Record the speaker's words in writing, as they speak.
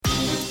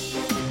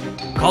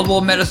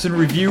Caldwell Madison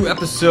Review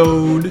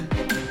episode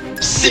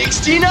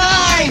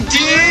 69,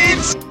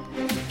 dudes!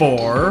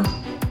 For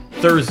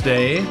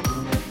Thursday,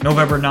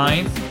 November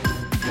 9th,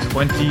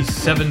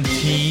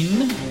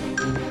 2017.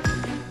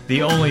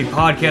 The only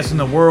podcast in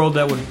the world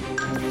that would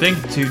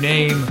think to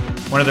name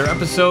one of their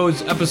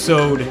episodes,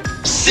 episode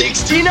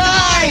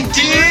 69,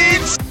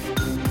 dudes!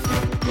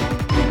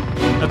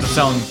 That's a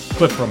sound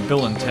clip from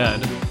Bill and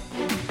Ted.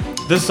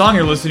 This song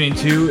you're listening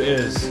to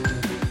is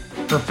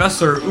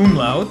Professor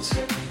Umlaut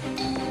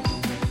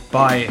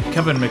by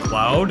Kevin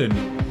MacLeod, and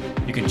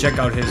you can check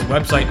out his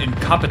website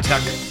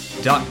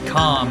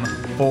incompetech.com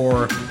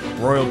for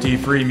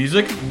royalty-free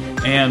music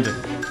and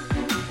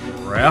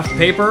graph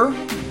paper.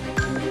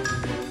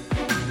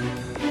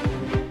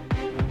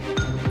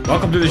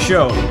 Welcome to the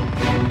show.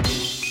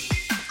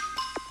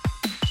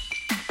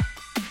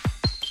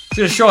 It's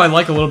a show I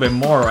like a little bit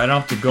more. I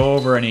don't have to go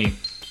over any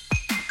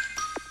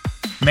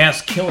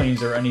mass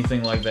killings or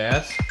anything like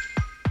that.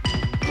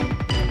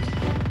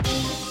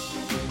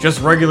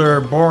 Just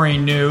regular,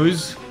 boring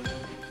news.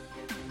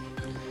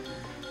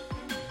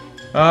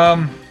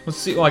 Let's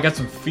see. Well, I got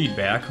some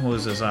feedback. What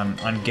was this on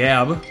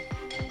Gab?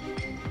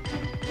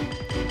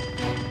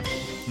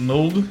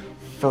 Mold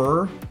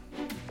Fur,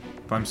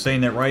 if I'm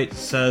saying that right,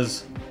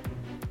 says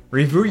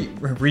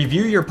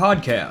review your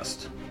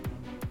podcast.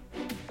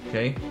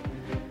 Okay.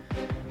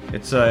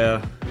 It's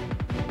a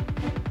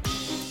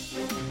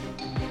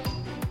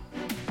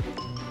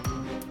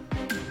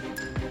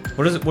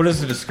what is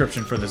the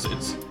description for this?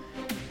 It's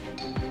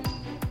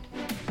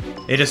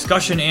a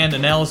discussion and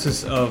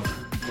analysis of...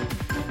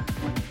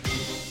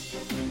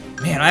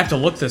 Man, I have to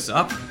look this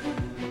up.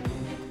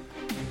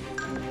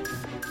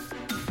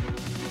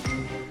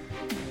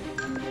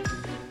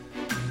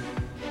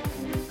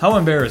 How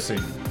embarrassing.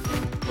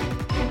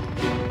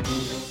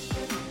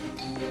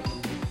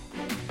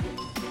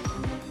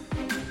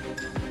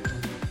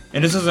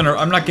 And this isn't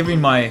I'm not giving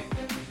my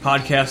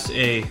podcast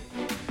a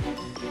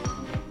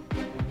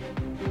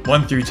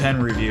 1 through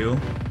 10 review.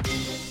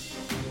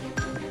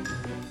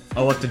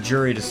 I'll let the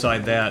jury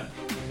decide that.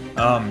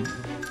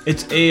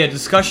 It's a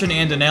discussion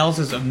and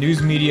analysis of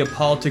news media,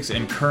 politics,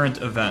 and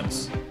current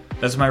events.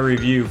 That's my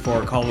review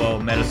for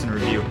Caldwell Madison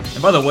Review.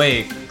 And by the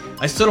way,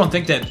 I still don't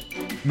think that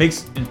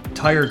makes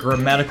entire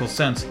grammatical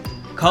sense.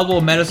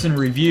 Caldwell Madison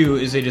Review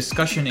is a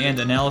discussion and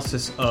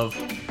analysis of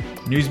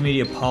news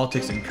media,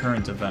 politics, and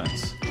current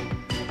events.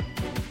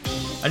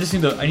 I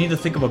need to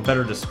think of a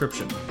better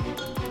description.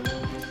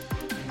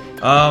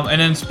 And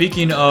then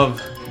speaking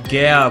of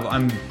Gab,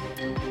 I'm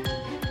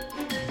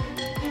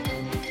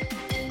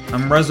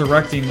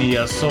resurrecting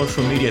the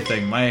social media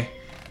thing. My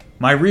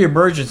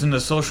reemergence into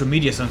social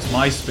media since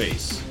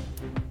MySpace.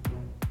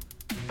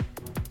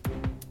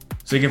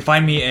 So you can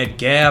find me at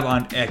Gab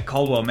at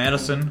Caldwell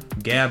Madison,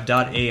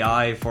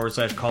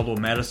 gab.ai/Caldwell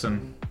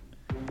Madison,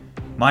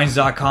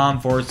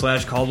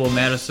 minds.com/Caldwell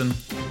Madison.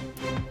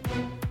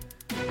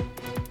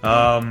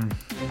 I'm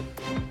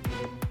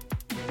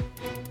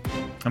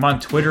on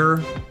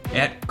Twitter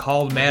at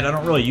CaldMad. I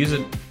don't really use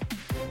it.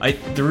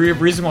 The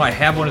reason why I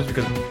have one is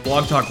because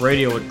Blog Talk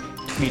Radio would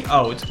tweet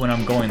out when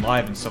I'm going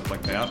live and stuff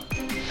like that. I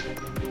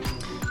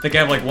think I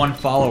have like one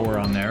follower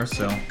on there,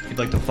 so if you'd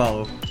like to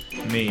follow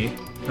me,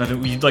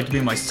 if you'd like to be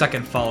my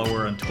second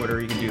follower on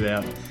Twitter, you can do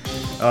that.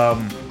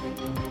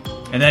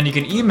 And then you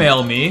can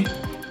email me,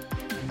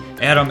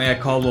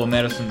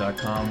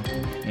 adam@caldwellmadison.com,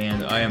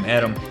 and I am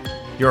Adam,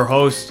 your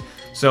host.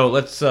 So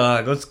let's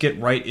get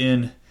right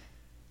in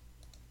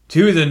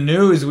to the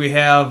news. We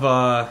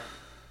have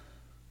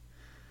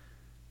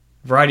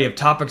variety of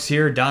topics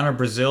here. Donna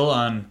Brazil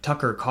on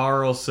Tucker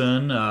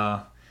Carlson.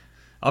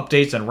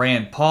 Updates on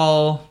Rand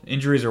Paul.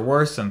 Injuries are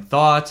worse than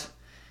thought.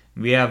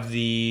 We have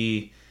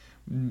the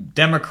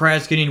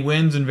Democrats getting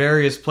wins in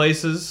various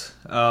places.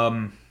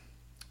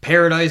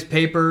 Paradise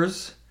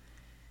Papers.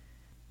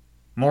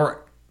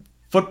 More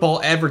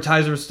football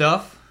advertiser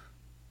stuff.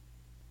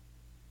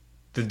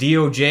 The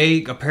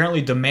DOJ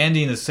apparently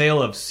demanding the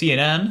sale of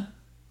CNN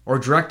or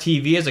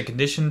DirecTV as a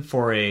condition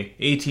for a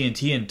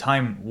AT&T and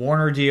Time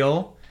Warner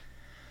deal.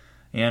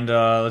 And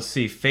let's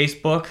see,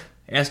 Facebook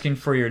asking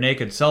for your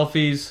naked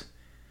selfies.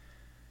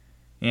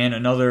 And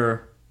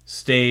another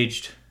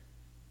staged,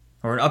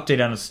 or an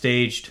update on a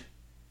staged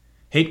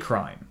hate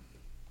crime.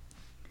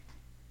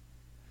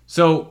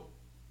 So,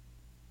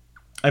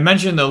 I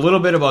mentioned a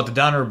little bit about the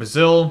Donna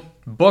Brazil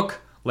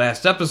book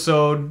last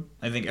episode.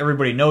 I think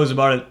everybody knows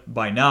about it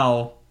by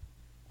now.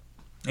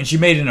 And she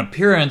made an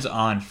appearance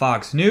on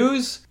Fox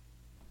News.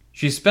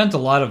 She spent a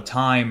lot of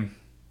time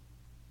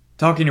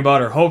talking about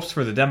her hopes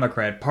for the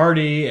Democrat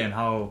Party and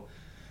how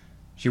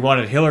she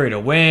wanted Hillary to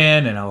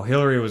win and how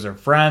Hillary was her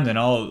friend and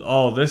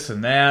all this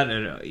and that.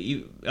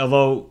 And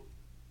although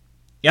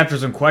after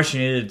some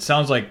questioning, it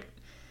sounds like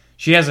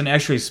she hasn't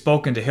actually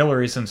spoken to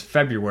Hillary since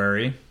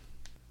February.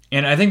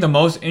 And I think the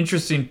most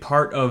interesting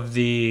part of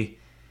the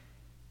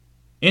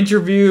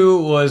interview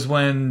was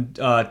when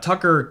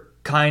Tucker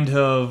kind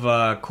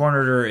of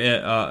cornered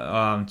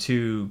her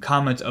to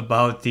comment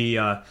about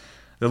the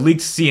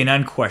leaked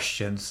CNN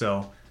question.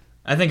 So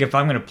I think if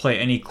I'm going to play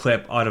any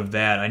clip out of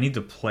that, I need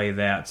to play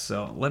that.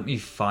 So let me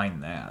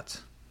find that.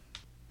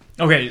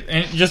 Okay,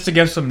 and just to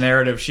give some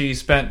narrative, she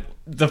spent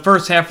the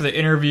first half of the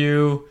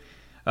interview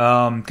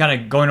kind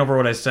of going over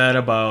what I said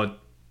about,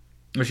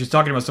 she's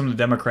talking about some of the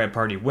Democrat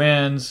Party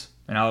wins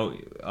and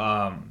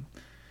how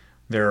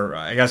they're,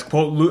 I guess,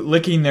 quote,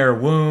 licking their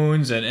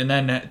wounds. And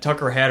then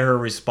Tucker had her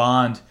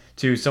respond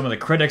to some of the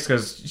critics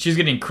because she's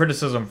getting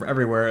criticism from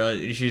everywhere.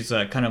 She's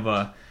kind of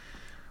a,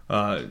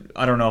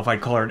 I don't know if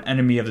I'd call her an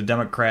enemy of the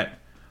Democrat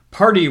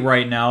Party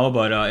right now,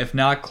 but if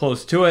not,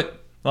 close to it.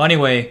 Well,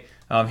 anyway,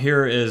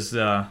 here is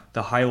the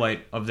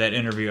highlight of that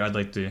interview I'd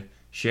like to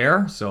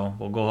share. So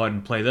we'll go ahead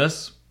and play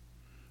this.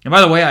 And by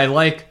the way, I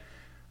like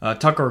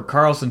Tucker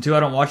Carlson too. I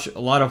don't watch a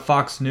lot of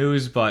Fox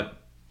News, but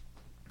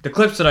the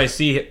clips that I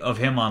see of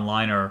him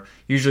online are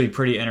usually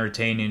pretty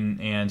entertaining.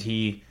 And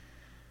he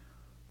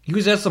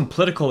was at some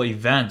political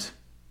event.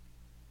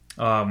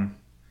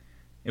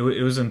 It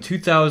was in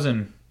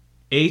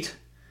 2008. It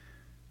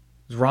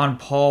was Ron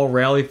Paul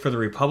rally for the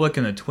Republic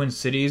in the Twin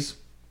Cities.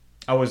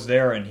 I was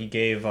there, and he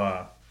gave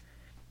a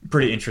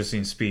pretty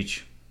interesting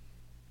speech,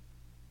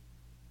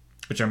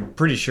 which I'm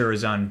pretty sure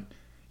is on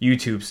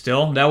YouTube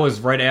still. That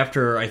was right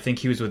after, I think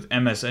he was with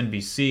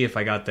MSNBC, if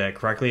I got that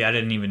correctly. I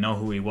didn't even know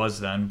who he was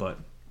then, but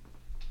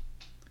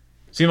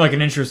seemed like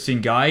an interesting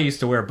guy. He used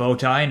to wear a bow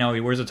tie. Now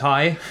he wears a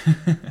tie.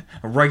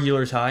 A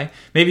regular tie.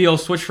 Maybe he'll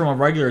switch from a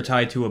regular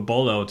tie to a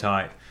bolo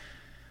tie.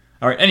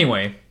 Alright,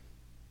 anyway.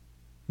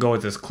 Go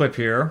with this clip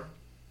here.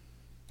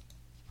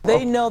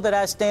 They know that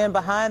I stand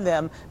behind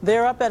them.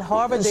 They're up at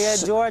Harvard, they're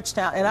at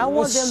Georgetown, and I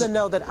want them to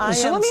know that I am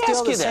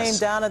still the same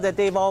Donna that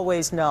they've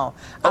always known.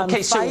 I'm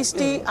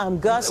feisty, I'm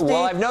gusty.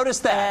 Well, I've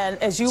noticed that.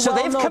 And as you so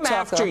well they've know, come Tucker,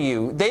 after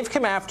you. They've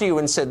come after you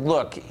and said,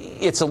 look,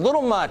 it's a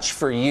little much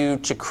for you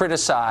to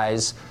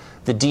criticize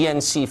the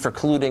DNC for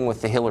colluding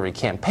with the Hillary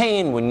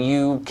campaign when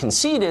you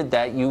conceded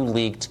that you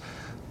leaked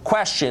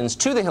questions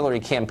to the Hillary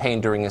campaign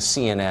during a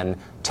CNN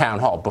town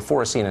hall,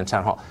 before a CNN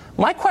town hall.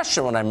 My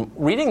question when I'm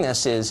reading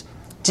this is,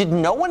 did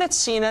no one at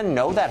CNN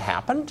know that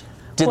happened?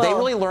 Did they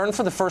really learn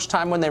for the first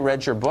time when they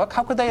read your book?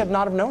 How could they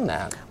not have known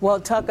that? Well,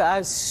 Tucker,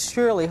 I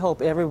surely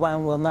hope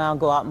everyone will now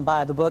go out and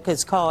buy the book.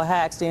 It's called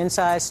Hacks, the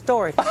Inside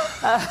Story. Hold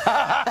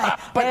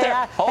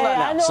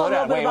on now. Slow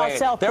down. Wait.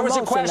 There was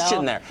a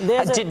question there.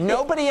 Did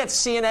nobody at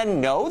CNN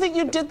know that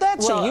you did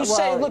that? So you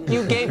say, look,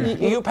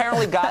 you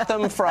apparently got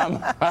them from...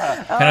 Kind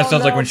of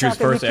sounds like when she was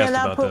first asked about this. You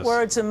cannot put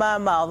words in my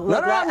mouth.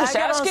 Look, I'm just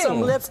asking. I got on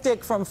some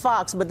lipstick from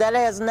Fox, but that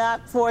has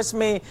not forced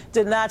me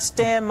to not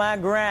stand my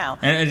ground.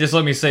 And just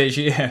let me say,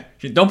 she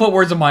don't put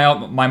words in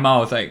my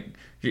mouth.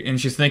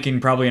 And she's thinking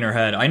probably in her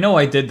head, I know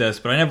I did this,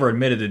 but I never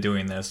admitted to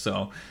doing this.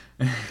 So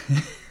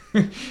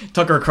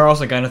Tucker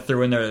Carlson kind of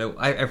threw in there,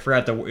 I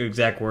forgot the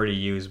exact word he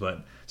used,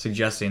 but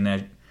suggesting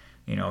that,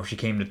 she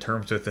came to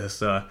terms with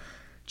this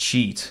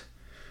cheat,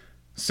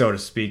 so to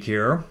speak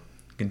here.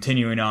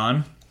 Continuing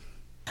on.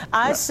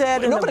 I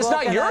said in the book... No, but it's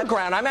not your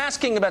ground. I'm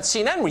asking about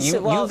CNN.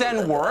 You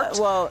then worked.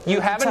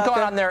 You haven't gone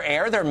on their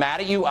air. They're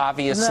mad at you,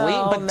 obviously.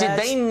 No, but did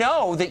they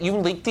know that you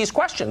leaked these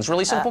questions?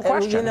 Really simple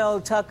question.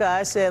 Tucker,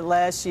 I said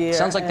last year...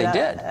 Sounds like they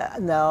did.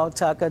 No,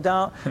 Tucker,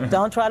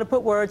 don't try to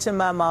put words in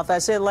my mouth. I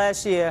said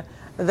last year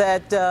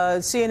that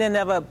CNN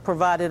never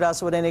provided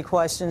us with any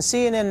questions.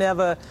 CNN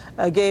never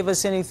gave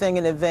us anything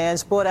in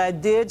advance. But what I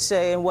did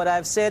say, and what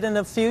I've said in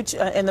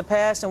the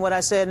past, and what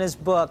I said in this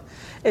book,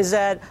 is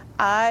that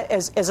I,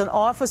 as an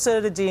officer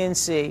of the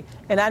DNC,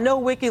 and I know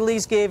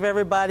WikiLeaks gave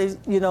everybody,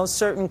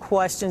 certain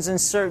questions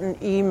and certain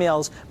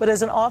emails, but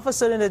as an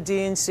officer in the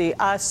DNC,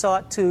 I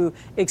sought to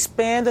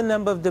expand the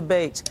number of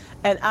debates.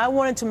 And I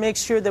wanted to make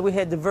sure that we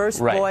had diverse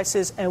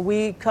voices and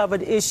we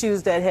covered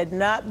issues that had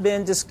not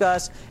been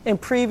discussed in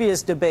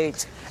previous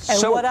debates.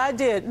 And what I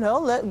did,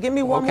 give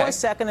me one more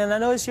second, and I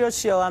know it's your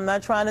show. I'm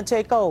not trying to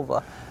take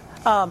over.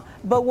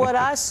 But what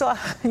I saw,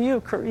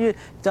 you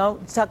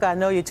don't, Tucker, I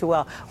know you too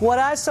well. What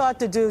I sought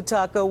to do,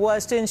 Tucker,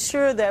 was to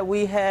ensure that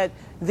we had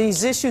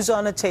these issues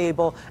on the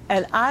table,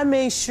 and I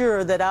made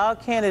sure that our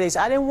candidates,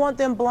 I didn't want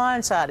them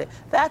blindsided.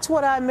 That's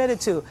what I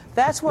admitted to.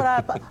 That's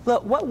what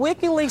look, what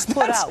WikiLeaks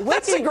put out.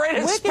 That's the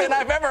greatest spin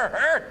I've ever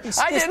heard.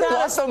 I didn't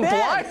want them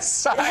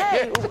blindsided.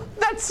 Hey.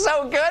 That's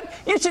so good.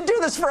 You should do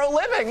this for a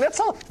living.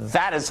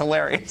 That is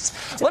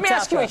hilarious. Let me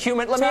ask you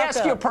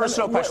a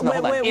personal question.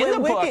 Hold on. In the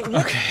book.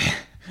 Okay.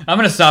 I'm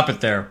going to stop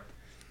it there.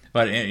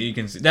 But you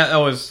can see that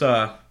was,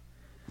 I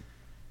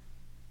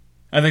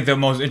think, the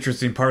most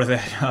interesting part of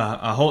that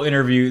a whole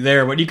interview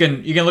there. But you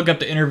can look up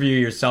the interview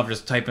yourself.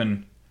 Just type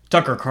in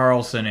Tucker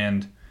Carlson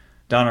and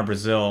Donna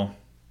Brazile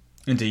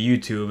into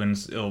YouTube, and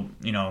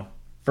it'll,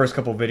 first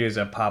couple videos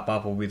that pop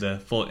up will be the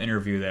full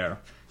interview there.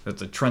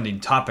 That's a trending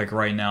topic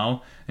right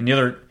now. And the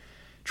other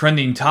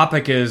trending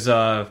topic is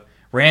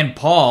Rand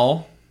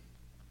Paul.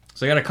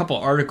 So I got a couple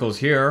articles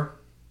here,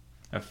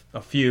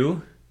 a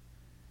few.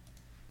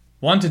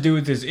 One to do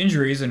with his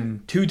injuries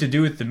and two to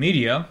do with the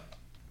media.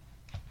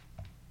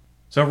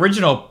 So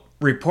original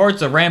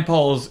reports of Rand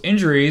Paul's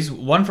injuries,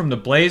 one from The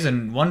Blaze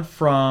and one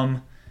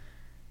from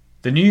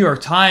The New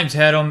York Times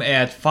had him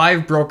at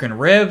 5 broken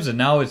ribs, and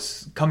now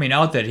it's coming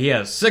out that he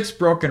has 6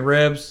 broken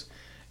ribs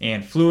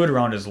and fluid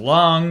around his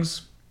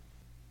lungs.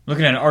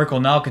 Looking at an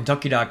article now,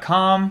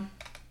 Kentucky.com.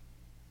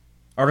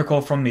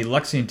 Article from the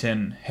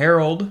Lexington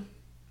Herald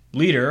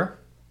Leader.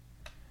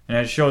 And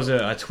it shows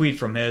a tweet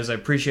from his. I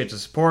appreciate the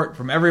support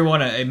from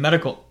everyone. A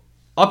medical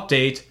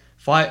update.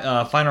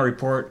 Final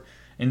report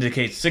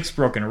indicates 6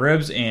 broken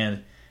ribs,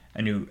 and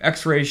a new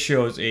x-ray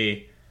shows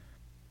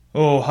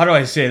how do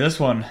I say this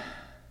one?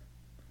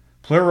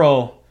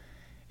 Pleural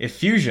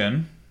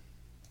effusion.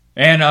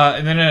 And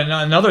then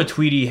another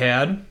tweet he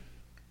had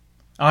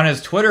on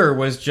his Twitter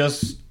was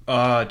just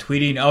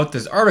tweeting out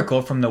this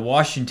article from the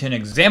Washington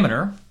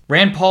Examiner.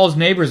 Rand Paul's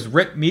neighbors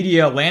rip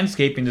media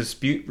landscaping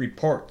dispute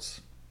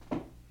reports.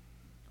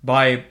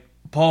 By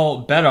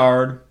Paul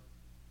Bedard.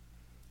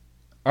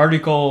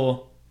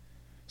 Article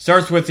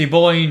starts with the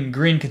Bowling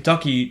Green,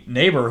 Kentucky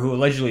neighbor who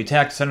allegedly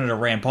attacked Senator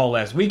Rand Paul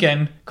last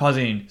weekend,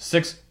 causing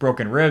 6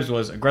 broken ribs,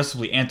 was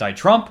aggressively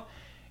anti-Trump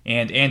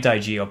and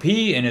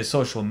anti-GOP in his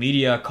social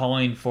media,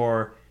 calling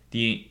for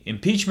the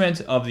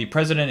impeachment of the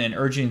president and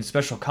urging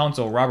special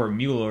counsel Robert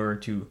Mueller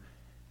to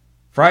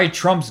fry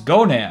Trump's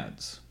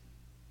gonads.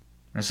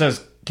 And it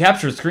says,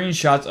 captured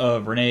screenshots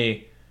of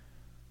Renee,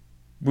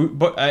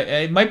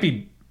 it might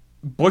be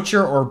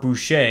Butcher or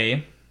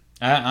Boucher.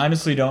 I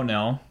honestly don't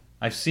know.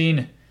 I've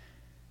seen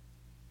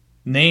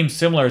names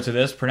similar to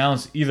this,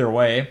 pronounced either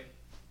way.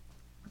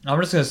 I'm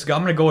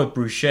gonna go with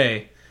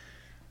Boucher.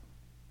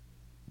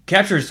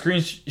 Captured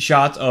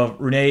screenshots of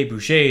Renee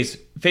Boucher's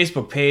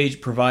Facebook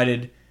page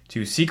provided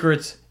to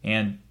Secrets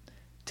and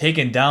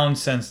taken down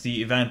since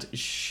the event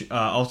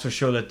also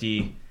show that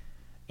the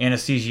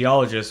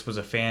anesthesiologist was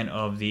a fan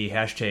of the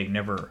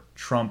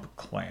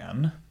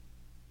 #NeverTrumpClan.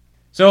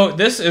 So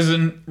this is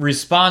in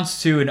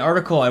response to an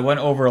article I went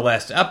over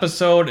last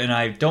episode, and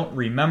I don't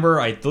remember.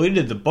 I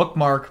deleted the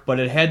bookmark, but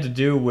it had to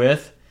do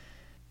with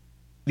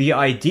the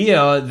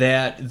idea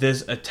that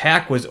this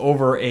attack was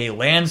over a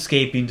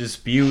landscaping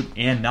dispute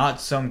and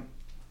not some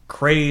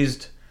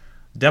crazed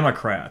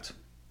Democrat.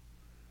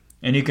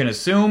 And you can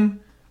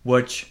assume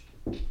which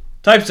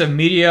types of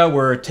media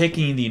were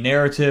taking the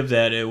narrative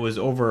that it was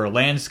over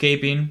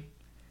landscaping,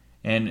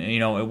 and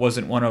it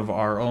wasn't one of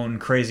our own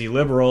crazy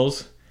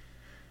liberals.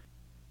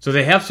 So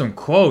they have some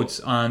quotes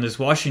on this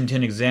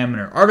Washington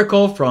Examiner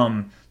article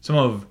from some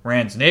of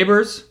Rand's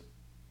neighbors.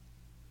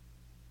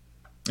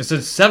 It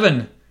says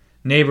 7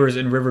 neighbors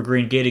in River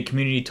Green gated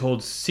community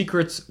told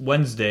Secrets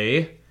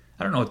Wednesday,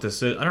 I don't know what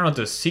this is, I don't know what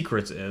this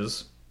Secrets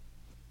is,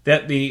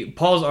 that the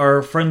Pauls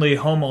are friendly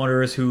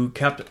homeowners who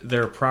kept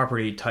their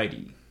property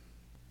tidy.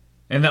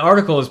 And the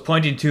article is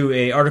pointing to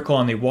an article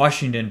on the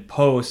Washington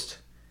Post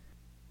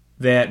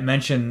that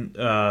mentioned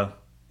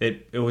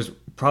it was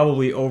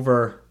probably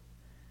over,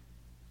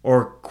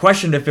 or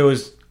questioned if it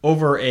was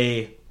over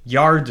a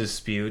yard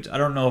dispute. I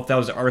don't know if that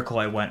was the article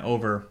I went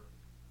over,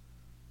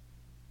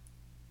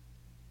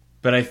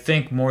 but I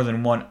think more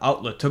than one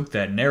outlet took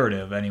that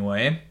narrative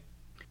anyway.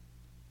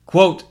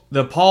 Quote,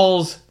 the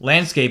Paul's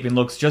landscaping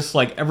looks just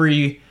like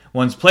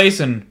everyone's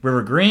place in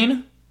River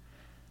Green.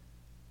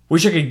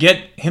 Wish I could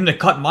get him to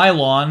cut my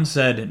lawn,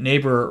 said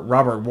neighbor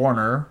Robert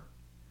Warner.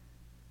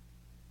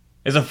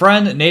 As a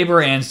friend,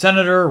 neighbor, and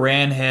senator,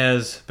 Rand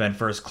has been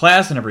first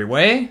class in every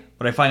way.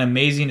 What I find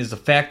amazing is the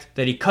fact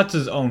that he cuts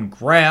his own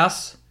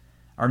grass.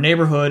 Our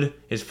neighborhood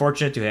is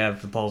fortunate to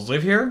have the Pauls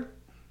live here.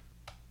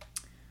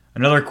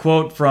 Another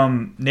quote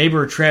from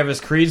neighbor Travis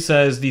Creed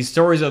says, these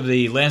stories of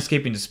the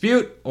landscaping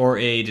dispute, or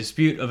a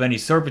dispute of any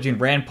sort between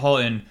Rand Paul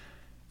and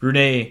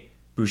Renee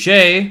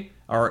Boucher,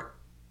 are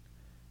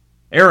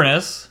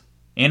erroneous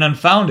and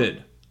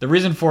unfounded. The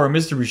reason for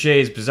Mr.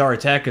 Boucher's bizarre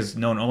attack is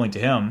known only to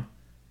him.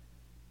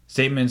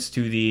 Statements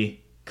to the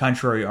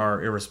contrary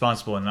are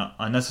irresponsible and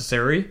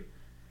unnecessary.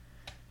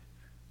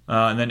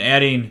 And then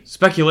adding,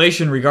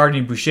 speculation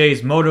regarding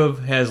Boucher's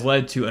motive has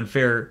led to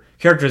unfair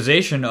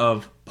characterization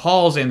of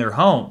Pauls and their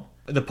home.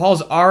 The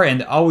Pauls are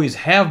and always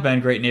have been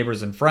great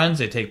neighbors and friends.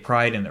 They take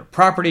pride in their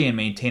property and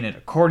maintain it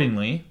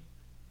accordingly.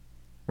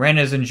 Rand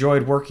has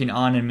enjoyed working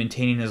on and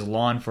maintaining his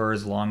lawn for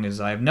as long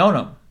as I've known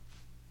him.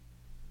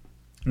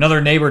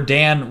 Another neighbor,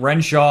 Dan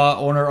Renshaw,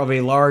 owner of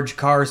a large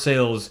car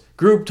sales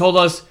group, told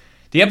us,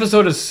 the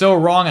episode is so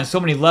wrong on so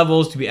many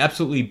levels to be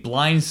absolutely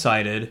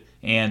blindsided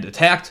and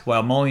attacked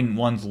while mowing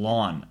one's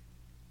lawn.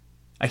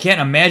 I can't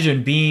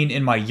imagine being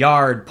in my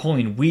yard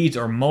pulling weeds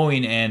or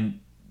mowing and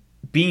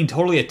being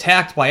totally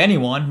attacked by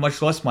anyone,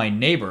 much less my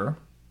neighbor.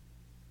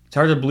 It's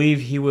hard to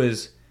believe he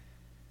was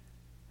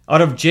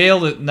out of jail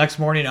the next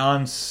morning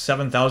on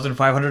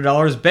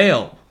 $7,500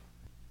 bail.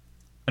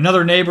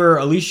 Another neighbor,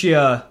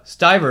 Alicia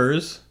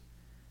Stivers,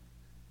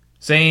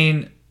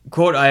 saying,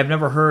 quote, I have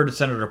never heard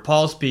Senator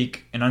Paul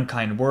speak an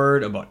unkind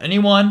word about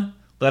anyone,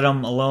 let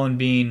alone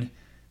being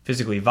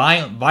physically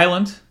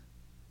violent,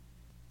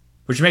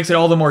 which makes it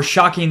all the more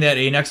shocking that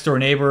a next-door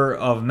neighbor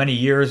of many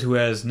years who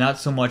has not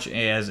so much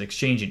as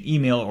exchanged an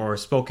email or a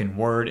spoken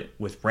word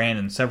with Rand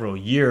in several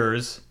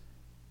years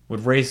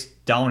would race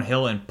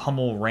downhill and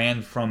pummel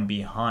Rand from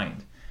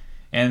behind.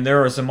 And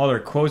there are some other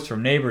quotes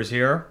from neighbors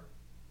here.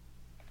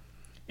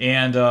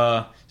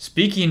 And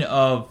speaking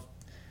of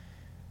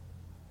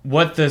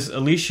what this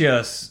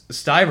Alicia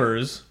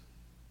Stivers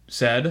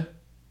said,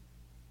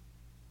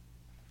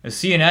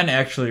 CNN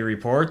actually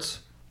reports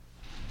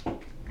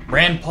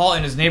Rand Paul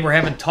and his neighbor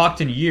haven't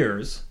talked in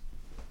years.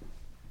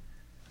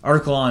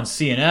 Article on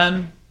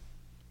CNN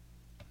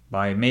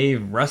by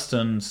Maeve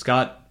Reston,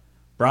 Scott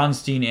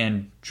Bronstein,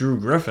 and Drew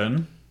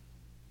Griffin.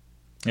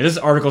 And this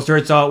article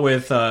starts out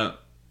with,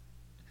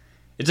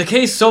 it's a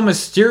case so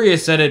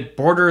mysterious that it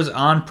borders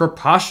on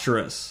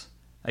preposterous.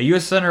 A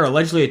U.S. senator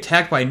allegedly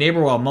attacked by a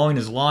neighbor while mowing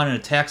his lawn, an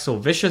attack so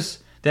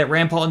vicious that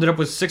Rand Paul ended up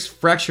with 6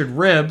 fractured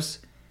ribs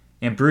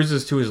and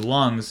bruises to his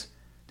lungs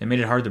that made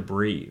it hard to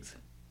breathe.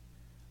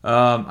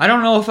 I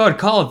don't know if I would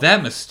call it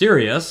that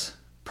mysterious,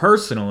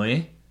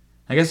 personally.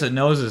 I guess it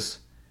knows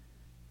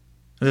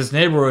this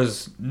neighbor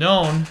was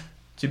known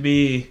to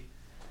be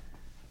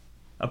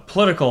a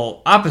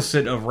political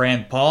opposite of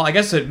Rand Paul. I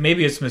guess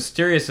maybe it's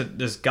mysterious that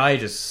this guy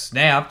just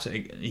snapped.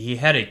 He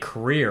had a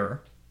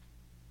career.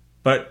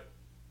 But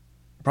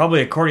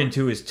probably according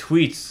to his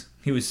tweets,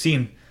 he would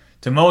seem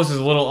to most as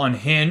a little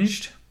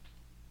unhinged.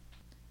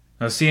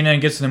 Now, CNN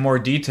gets into more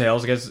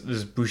details. I guess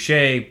this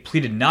Boucher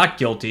pleaded not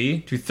guilty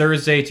to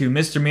Thursday to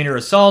misdemeanor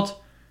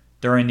assault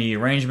during the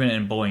arrangement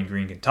in Bowling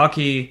Green,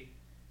 Kentucky.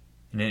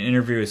 In an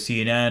interview with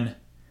CNN,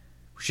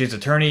 Boucher's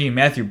attorney,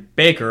 Matthew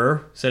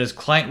Baker, said his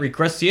client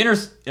regrets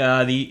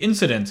the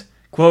incident.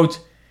 Quote,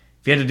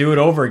 if he had to do it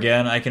over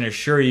again, I can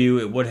assure you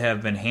it would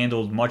have been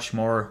handled much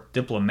more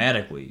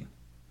diplomatically.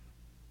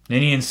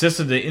 Then he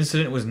insisted the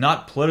incident was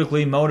not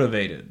politically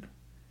motivated.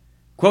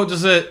 Quote,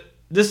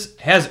 this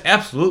has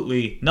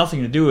absolutely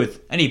nothing to do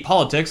with any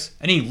politics,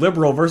 any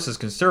liberal versus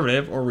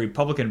conservative, or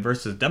Republican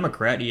versus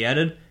Democrat, he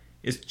added.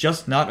 It's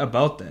just not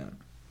about that.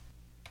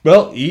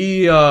 Well,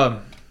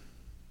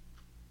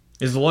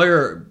 his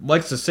lawyer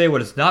likes to say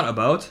what it's not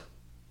about,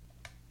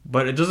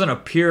 but it doesn't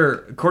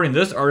appear, according to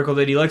this article,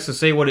 that he likes to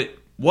say what it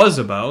was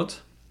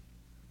about.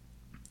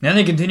 Then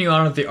they continue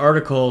on with the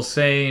article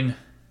saying,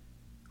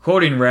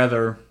 quoting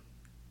rather,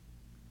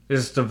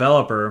 this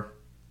developer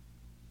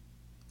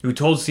who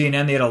told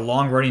CNN they had a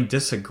long-running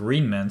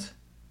disagreement.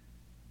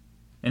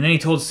 And then he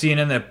told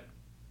CNN that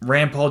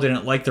Rand Paul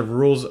didn't like the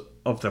rules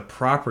of the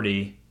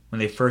property when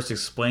they first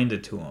explained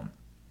it to him.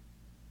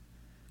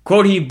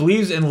 Quote, he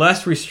believes in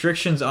less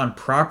restrictions on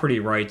property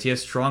rights. He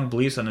has strong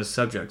beliefs on this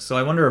subject. So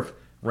I wonder if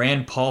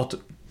Rand Paul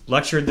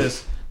lectured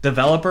this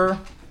developer.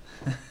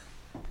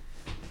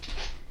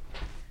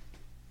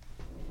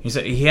 He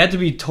said he had to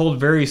be told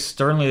very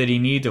sternly that he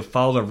needed to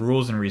follow the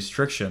rules and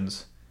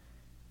restrictions.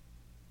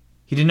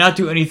 He did not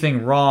do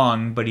anything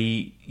wrong, but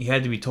he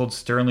had to be told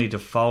sternly to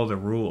follow the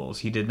rules.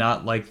 He did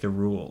not like the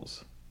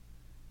rules.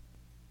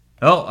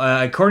 Well,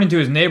 according to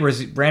his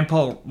neighbors, Rand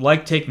Paul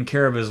liked taking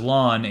care of his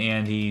lawn,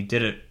 and he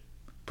did it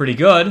pretty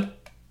good.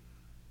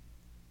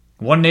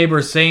 One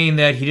neighbor saying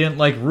that he didn't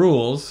like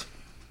rules.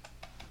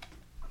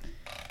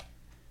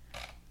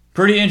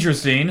 Pretty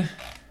interesting.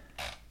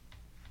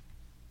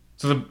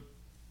 So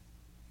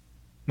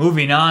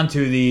moving on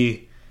to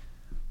the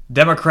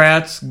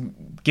Democrats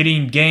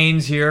getting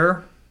gains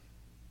here.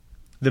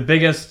 The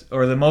biggest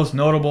or the most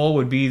notable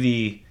would be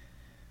the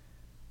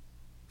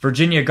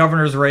Virginia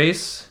governor's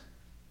race.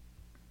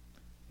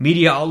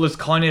 Media outlets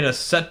calling it a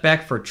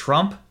setback for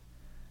Trump.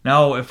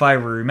 Now, if I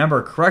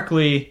remember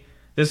correctly,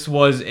 this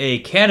was a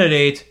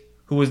candidate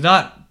who was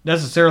not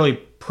necessarily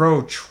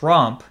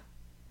pro-Trump,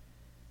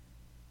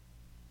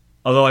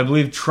 although I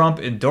believe Trump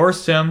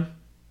endorsed him.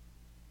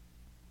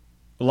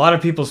 A lot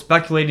of people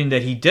speculating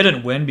that he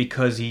didn't win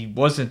because he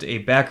wasn't a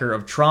backer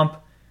of Trump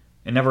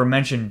and never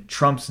mentioned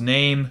Trump's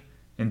name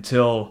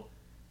until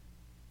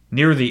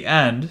near the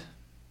end.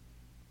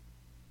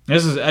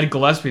 This is Ed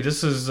Gillespie.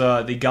 This is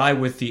the guy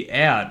with the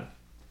ad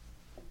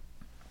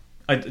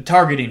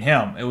targeting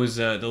him. It was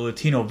the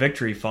Latino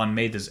Victory Fund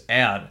made this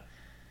ad.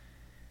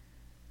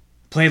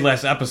 Played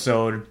last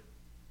episode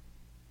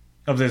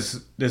of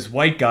this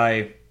white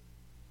guy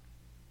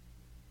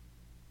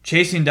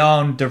chasing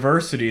down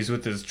diversities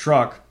with his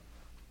truck.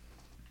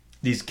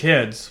 These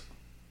kids,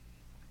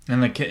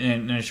 and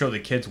it showed the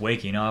kids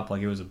waking up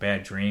like it was a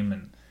bad dream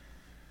and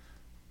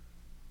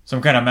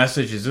some kind of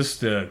message. Is this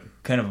the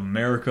kind of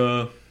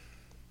America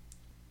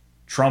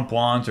Trump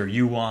wants or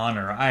you want,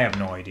 or I have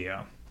no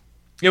idea.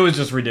 It was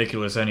just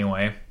ridiculous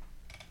anyway.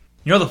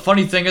 You know, the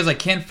funny thing is I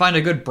can't find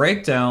a good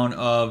breakdown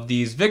of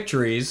these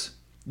victories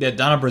that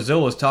Donna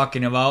Brazile was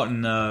talking about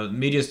and the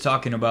media's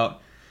talking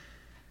about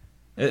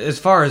as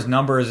far as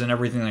numbers and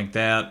everything like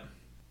that.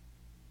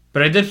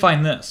 But I did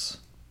find this.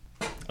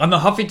 On the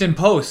Huffington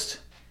Post,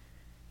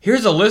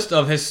 here's a list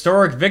of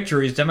historic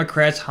victories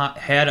Democrats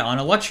had on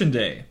Election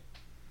Day.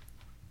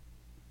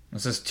 It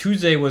says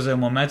Tuesday was a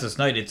momentous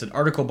night. It's an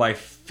article by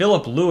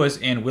Philip Lewis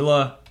and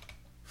Willa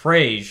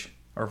Frage,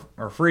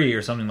 or Free,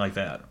 or something like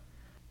that.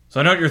 So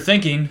I know what you're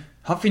thinking.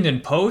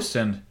 Huffington Post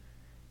and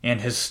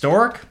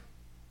historic?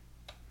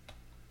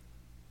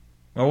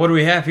 Well, what do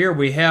we have here?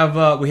 We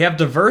have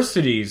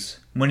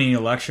diversities winning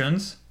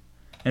elections.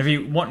 And if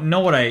you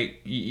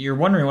you're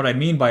wondering what I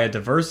mean by a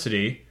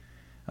diversity,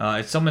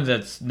 it's someone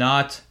that's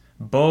not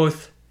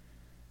both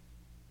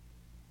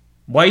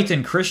white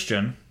and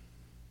Christian.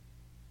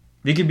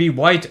 You could be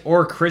white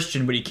or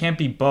Christian, but you can't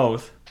be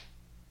both.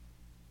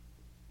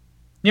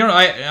 You know,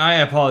 I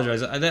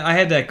apologize. I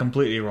had that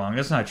completely wrong.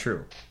 That's not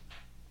true.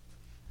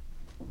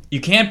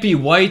 You can't be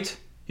white.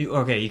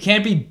 You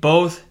can't be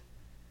both.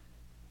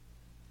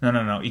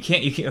 No. You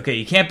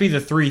can't be the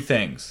three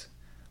things: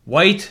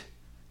 white,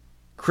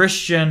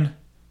 Christian,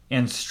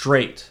 and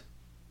straight.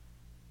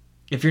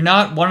 If you're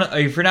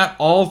not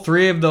all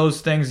three of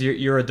those things,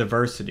 you're a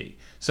diversity.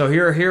 So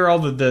here are all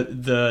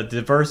the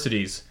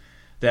diversities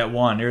that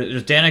won.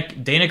 There's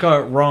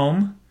Danica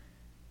Rome,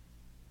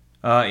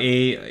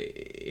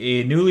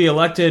 a newly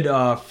elected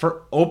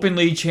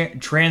openly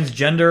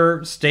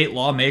transgender state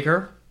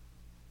lawmaker.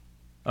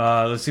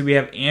 Let's see, we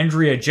have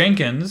Andrea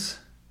Jenkins,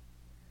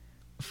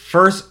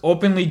 first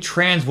openly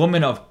trans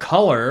woman of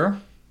color.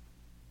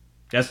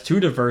 That's two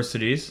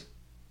diversities.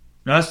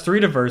 No, that's three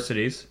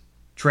diversities.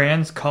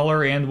 Trans,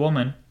 color, and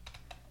woman.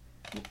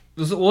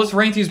 Let's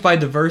rank these by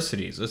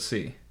diversities. Let's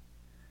see.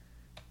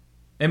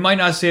 It might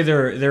not say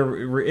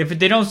if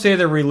they don't say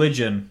their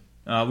religion,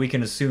 we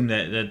can assume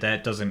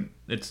that doesn't.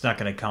 It's not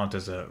going to count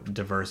as a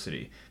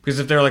diversity, because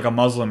if they're like a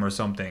Muslim or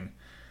something,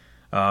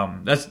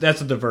 that's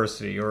a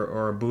diversity,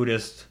 or a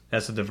Buddhist,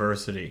 that's a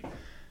diversity.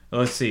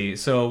 Let's see.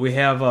 So we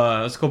have.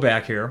 Let's go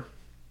back here.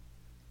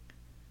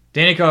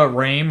 Danica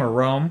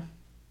Rome,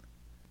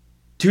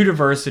 two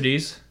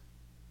diversities,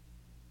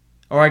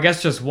 or I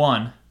guess just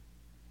one,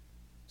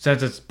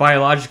 since it's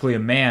biologically a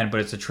man,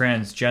 but it's a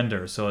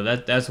transgender. So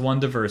that's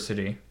one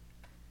diversity.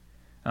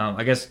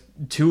 I guess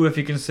two if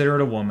you consider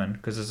it a woman,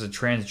 because it's a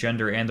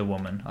transgender and a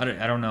woman. I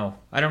don't know.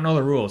 I don't know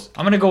the rules.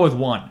 I'm going to go with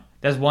one.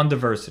 That's one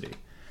diversity.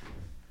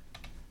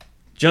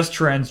 Just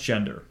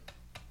transgender.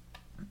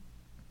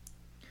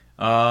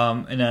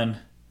 And then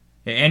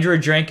Andrea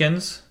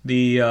Jenkins,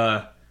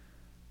 the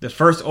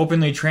first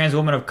openly trans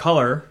woman of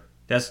color.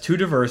 That's two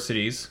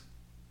diversities.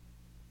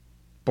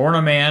 Born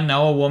a man,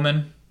 now a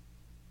woman,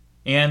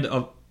 and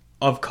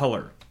of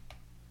color.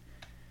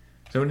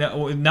 So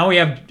now we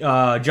have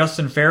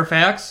Justin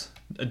Fairfax,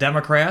 a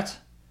Democrat,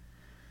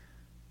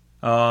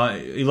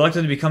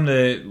 elected to become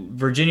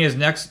Virginia's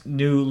next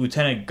new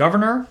lieutenant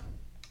governor,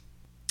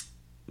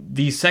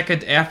 the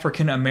second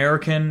African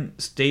American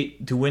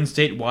state to win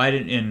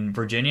statewide in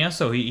Virginia.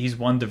 So he's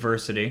one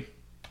diversity.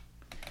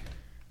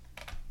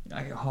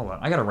 Hold on,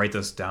 I gotta write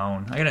this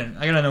down. I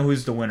gotta know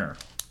who's the winner.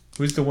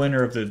 Who's the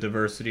winner of the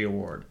diversity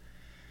award?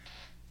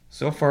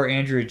 So far,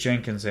 Andrea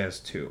Jenkins has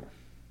two.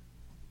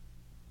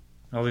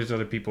 All these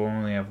other people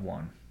only have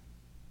one.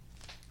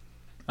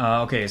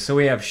 Okay, so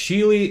we have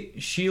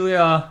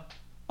Sheila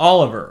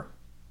Oliver,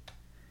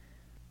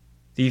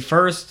 the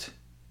first.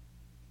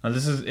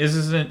 This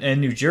is in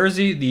New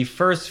Jersey, the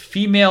first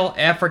female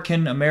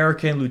African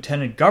American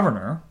lieutenant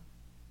governor.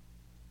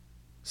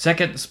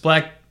 Second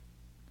black.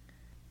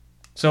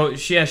 So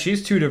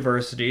she's two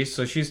diversities,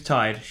 so she's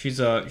tied. She's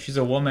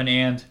a woman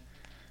and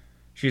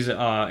she's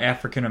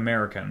African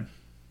American,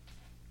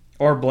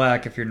 or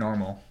black if you're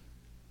normal.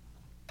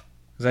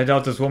 Because I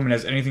doubt this woman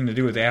has anything to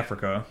do with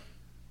Africa.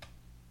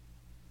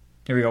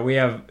 Here we go. We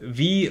have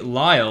V.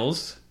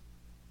 Lyles,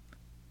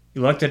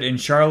 elected in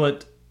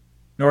Charlotte,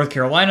 North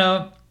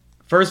Carolina,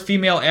 first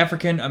female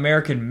African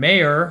American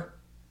mayor.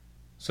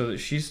 So that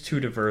she's two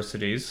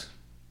diversities.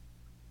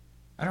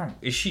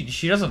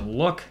 She doesn't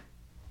look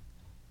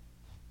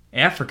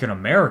African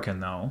American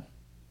though.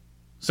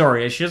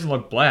 Sorry, she doesn't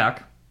look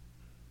black.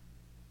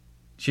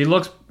 She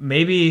looks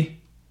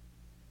maybe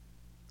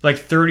like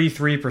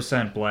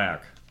 33%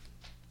 black.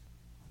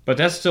 But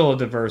that's still a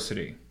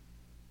diversity.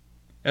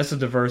 That's a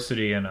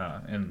diversity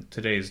in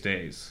today's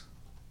days.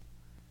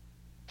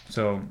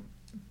 So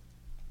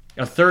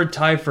a third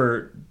tied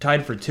for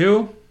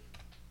two.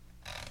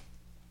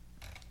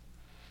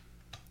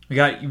 We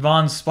got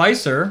Yvonne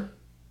Spicer,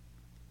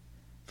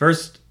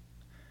 first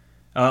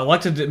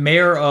elected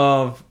mayor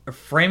of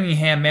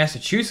Framingham,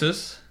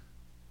 Massachusetts.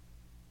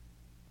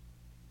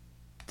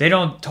 They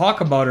don't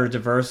talk about her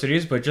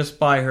diversities, but just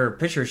by her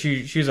picture,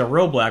 she's a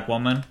real black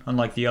woman,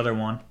 unlike the other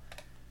one.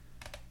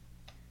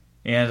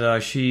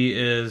 And she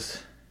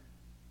is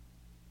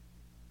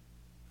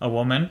a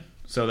woman,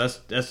 so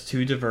that's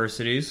two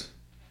diversities.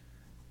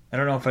 I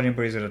don't know if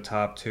anybody's at a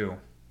top two.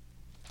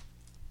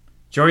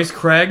 Joyce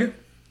Craig,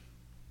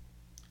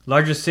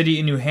 largest city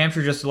in New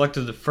Hampshire, just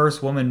elected the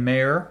first woman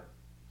mayor.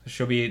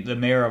 She'll be the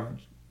mayor of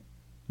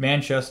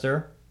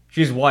Manchester.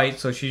 She's white,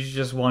 so she's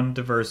just one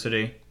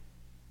diversity.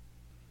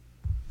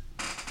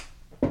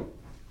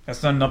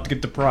 That's not enough to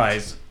get the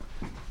prize.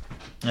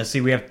 Let's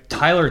see, we have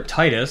Tyler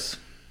Titus,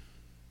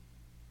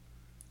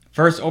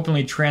 first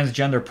openly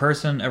transgender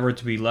person ever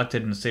to be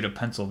elected in the state of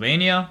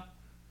Pennsylvania.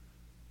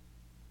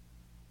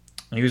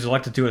 And he was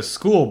elected to a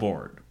school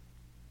board.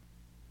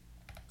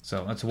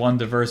 So that's one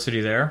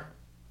diversity there.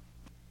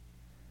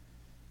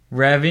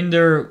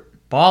 Ravinder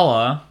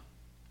Bala,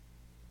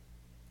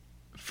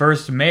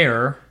 first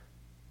mayor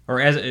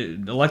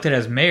elected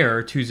as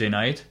mayor Tuesday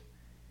night,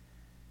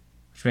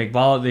 which make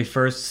Bala the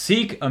first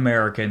Sikh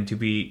American to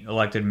be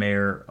elected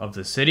mayor of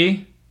the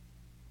city.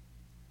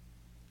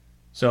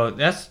 So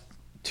that's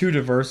two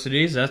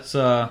diversities. That's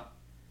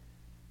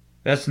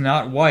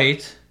not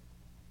white,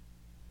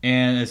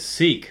 and it's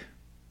Sikh.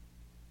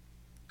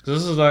 So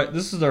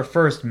this is our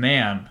first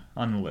man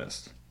on the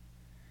list,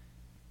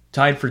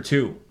 tied for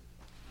two.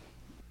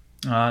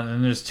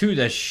 And there's two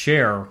that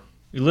share: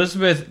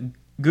 Elizabeth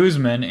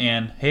Guzman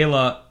and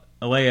Hala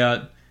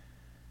Alea.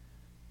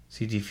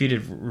 She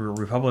defeated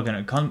Republican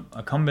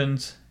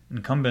incumbents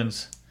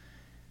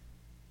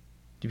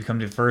to become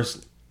the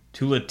first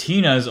two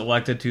Latinas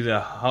elected to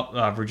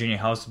the Virginia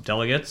House of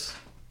Delegates.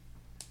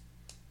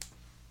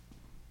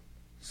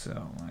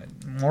 So,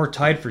 more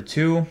tied for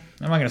two.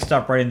 I'm not going to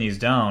stop writing these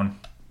down.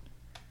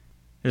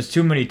 There's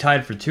too many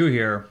tied for two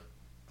here.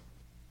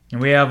 And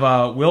we have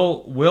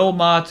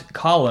Wilmot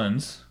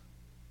Collins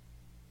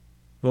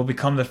will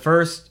become the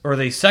first or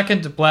the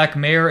second black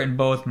mayor in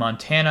both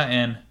Montana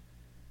and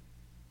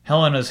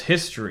Helena's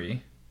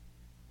history.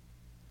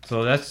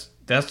 So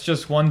that's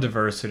just one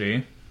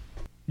diversity.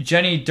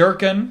 Jenny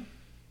Durkin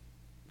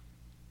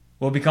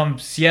will become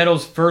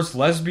Seattle's first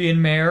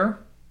lesbian mayor.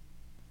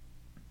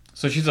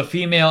 So she's a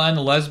female and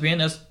a lesbian.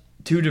 That's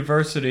two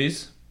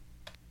diversities.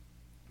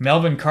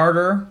 Melvin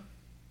Carter,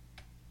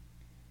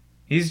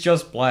 he's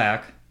just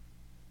black.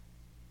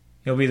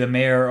 He'll be the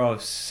mayor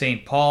of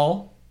St.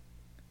 Paul.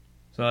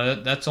 So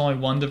that's only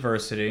one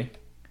diversity.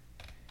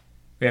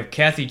 We have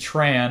Kathy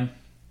Tran,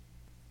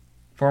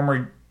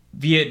 former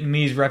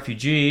Vietnamese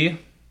refugee,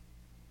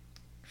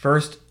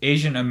 first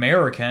Asian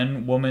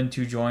American woman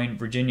to join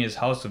Virginia's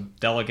House of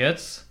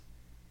Delegates.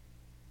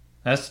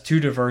 That's two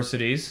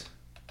diversities.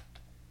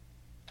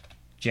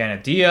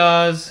 Janet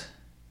Diaz.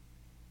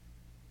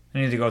 I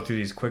need to go through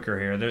these quicker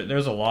here.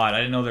 There's a lot. I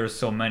didn't know there were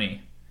so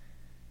many.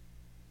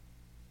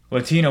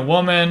 Latina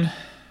woman.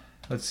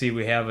 Let's see,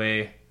 we have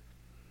a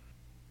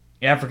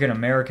African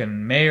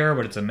American mayor,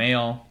 but it's a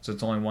male, so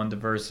it's only one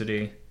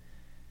diversity.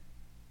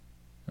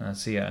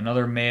 Let's see,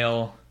 another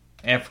male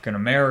African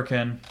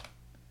American.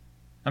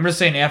 I'm just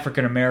saying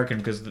African American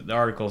because the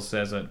article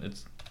says it.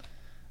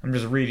 I'm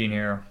just reading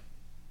here.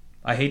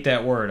 I hate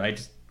that word. I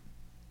just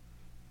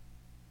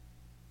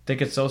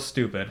think it's so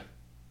stupid.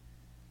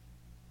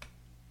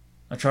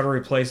 I try to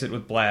replace it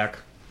with black.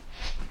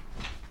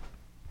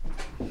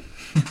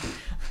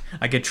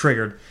 I get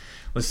triggered.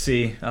 Let's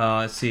see.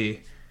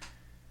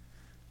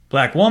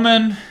 Black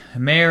woman,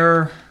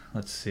 mayor.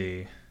 Let's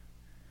see.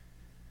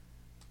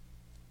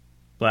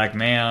 Black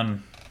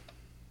man.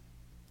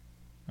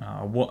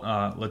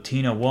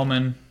 Latina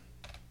woman.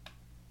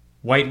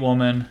 White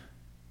woman.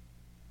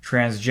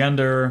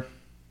 Transgender.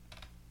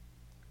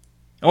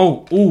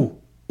 Oh,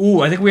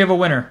 I think we have a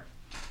winner.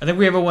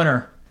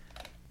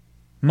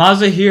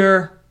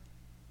 Mazahir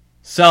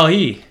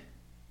Salhi.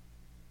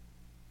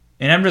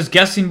 And I'm just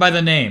guessing by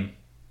the name.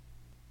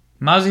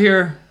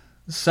 Mazahir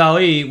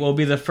Salhi will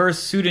be the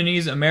first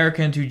Sudanese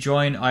American to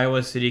join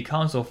Iowa City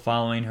Council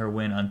following her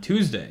win on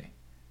Tuesday.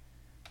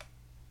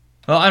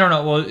 Well, I don't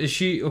know. Well, is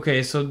she...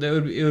 Okay, so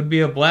it would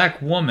be a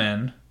black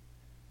woman.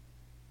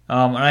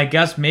 And I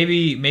guess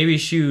maybe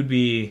she would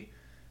be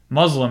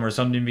Muslim or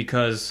something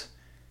because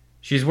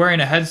she's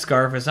wearing a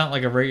headscarf. It's not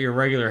like your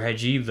regular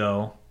hijab,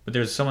 though. But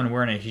there's someone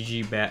wearing a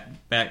hijab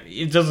back.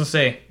 It doesn't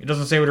say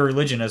what her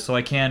religion is, so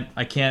I can't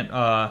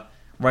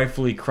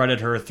rightfully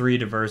credit her three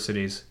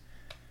diversities.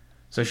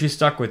 So she's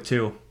stuck with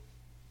two.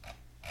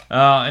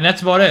 And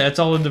that's about it. That's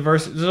all the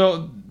diversity.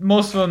 So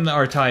most of them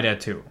are tied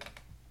at two.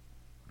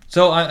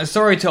 So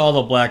sorry to all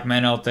the black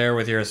men out there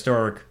with your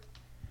historic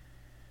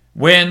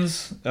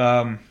wins.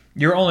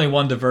 You're only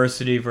one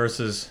diversity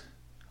versus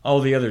all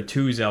the other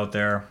twos out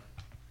there.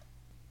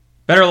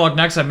 Better luck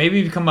next time.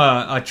 Maybe become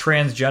a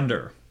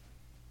transgender.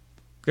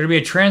 Going to be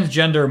a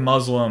transgender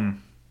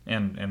Muslim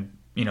and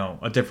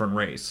a different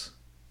race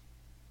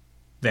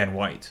than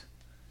white.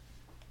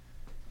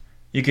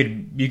 You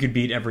could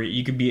beat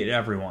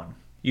everyone.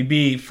 You'd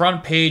be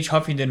front page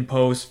Huffington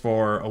Post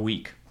for a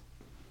week.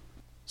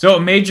 So a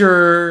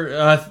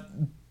major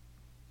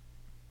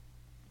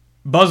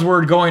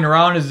buzzword going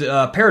around is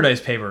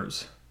Paradise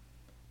Papers.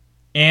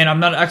 And I'm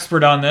not an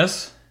expert on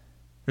this.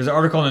 There's an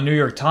article in the New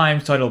York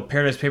Times titled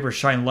Paradise Papers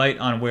Shine Light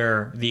on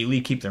Where the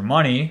Elite Keep Their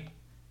Money.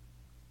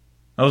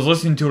 I was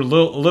listening to a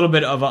little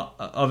bit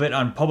of it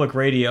on public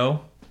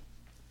radio.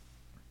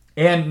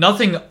 And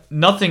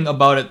nothing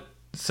about it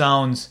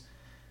sounds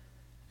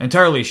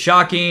entirely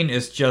shocking.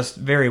 It's just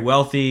very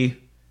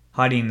wealthy,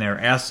 hiding their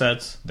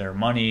assets, their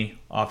money,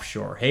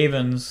 offshore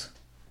havens.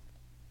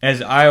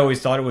 As I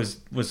always thought it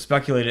was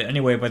speculated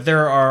anyway, but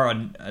there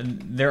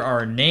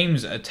are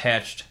names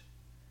attached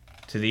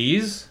to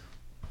these.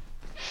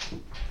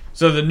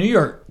 So the New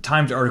York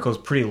Times article is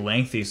pretty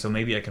lengthy, so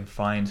maybe I can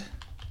find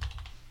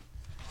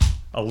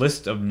a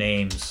list of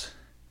names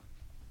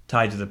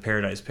tied to the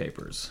Paradise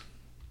Papers.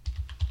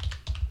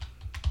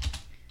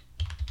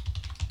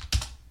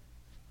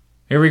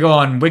 Here we go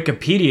on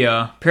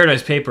Wikipedia,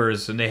 Paradise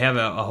Papers, and they have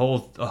a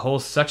whole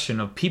section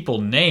of people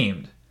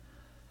named.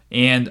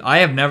 And I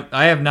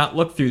have not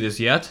looked through this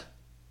yet.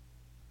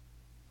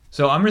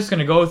 So I'm just going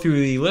to go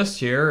through the list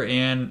here,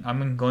 and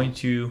I'm going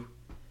to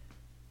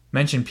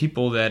mention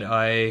people that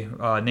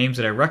names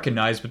that I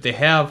recognize, but they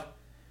have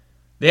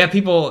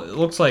people, it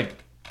looks like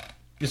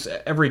just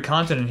every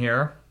continent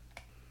here.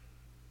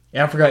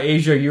 Africa,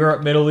 Asia,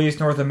 Europe, Middle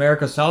East, North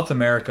America, South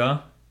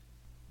America.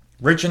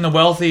 Rich and the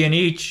wealthy in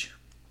each.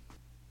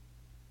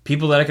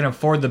 People that can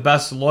afford the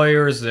best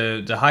lawyers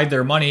to hide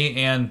their money.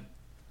 And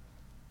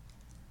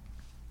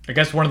I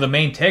guess one of the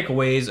main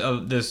takeaways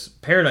of this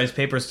Paradise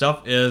Paper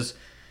stuff is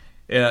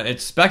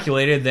it's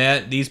speculated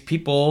that these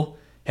people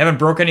haven't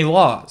broke any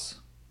laws.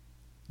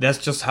 That's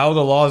just how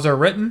the laws are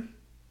written.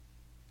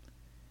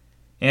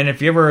 And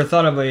if you ever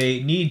thought of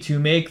a need to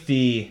make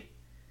the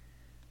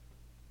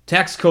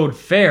tax code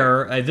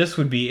fair, this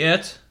would be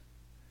it.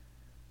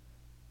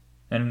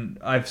 And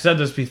I've said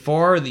this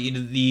before,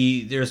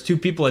 there's two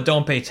people that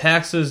don't pay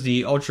taxes,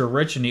 the ultra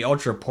rich and the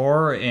ultra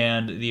poor,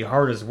 and the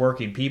hardest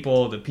working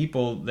people, the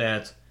people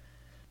that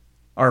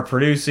are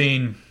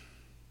producing,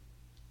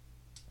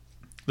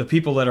 the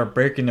people that are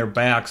breaking their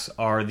backs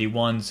are the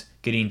ones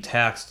getting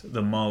taxed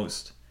the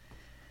most.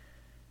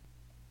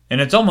 And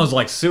it's almost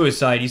like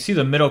suicide. You see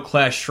the middle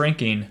class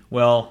shrinking.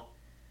 Well,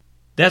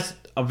 that's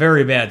a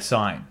very bad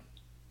sign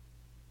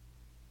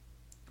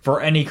for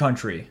any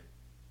country.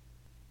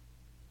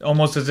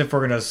 Almost as if we're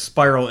going to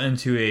spiral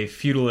into a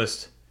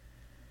feudalist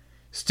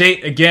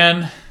state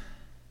again.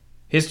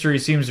 History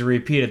seems to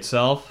repeat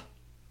itself.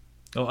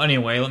 Well,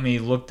 anyway, let me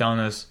look down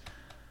this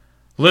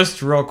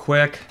list real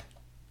quick.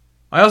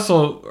 I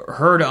also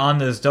heard on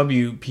this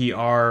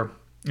WPR,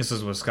 this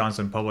is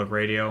Wisconsin Public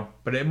Radio,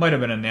 but it might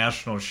have been a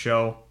national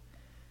show.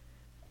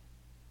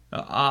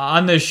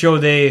 On this show,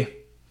 they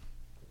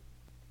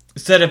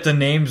said if the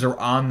names are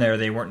on there,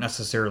 they weren't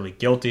necessarily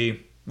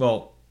guilty.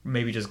 Well,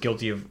 maybe just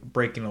guilty of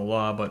breaking the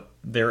law, but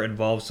they're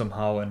involved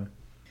somehow in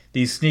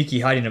the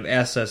sneaky hiding of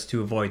assets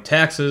to avoid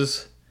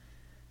taxes.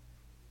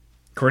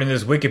 According to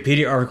this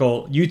Wikipedia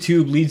article,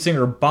 YouTube lead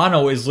singer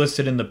Bono is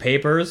listed in the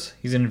papers.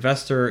 He's an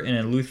investor in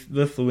a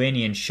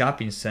Lithuanian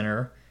shopping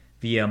center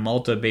via a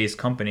Malta-based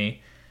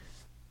company,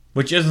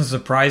 which isn't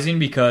surprising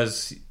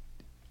because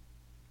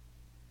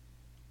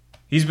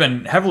he's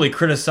been heavily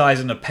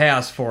criticized in the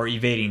past for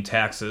evading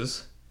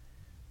taxes.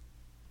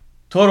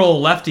 Total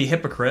lefty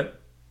hypocrite.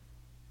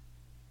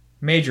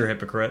 Major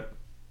hypocrite.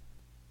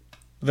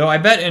 Though I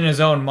bet in his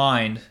own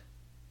mind,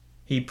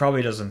 he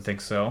probably doesn't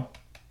think so.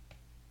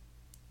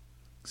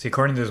 See,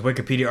 according to this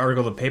Wikipedia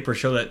article, the papers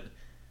show that,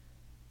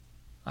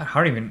 I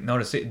don't even know how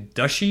to say it,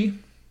 Duchy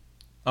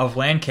of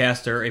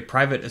Lancaster, a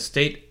private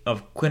estate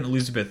of Queen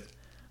Elizabeth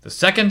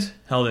II,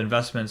 held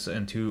investments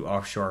into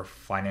offshore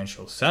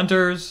financial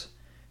centers,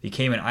 the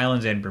Cayman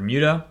Islands, and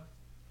Bermuda.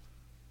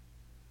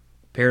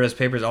 Paradise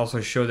Papers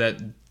also show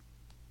that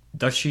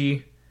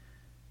Duchy,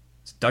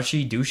 I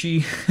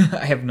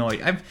have no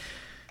idea.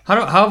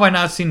 How have I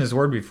not seen this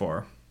word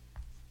before?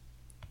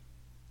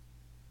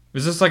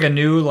 Is this like a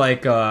new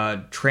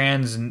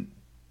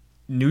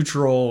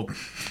trans-neutral,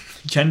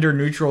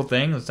 gender-neutral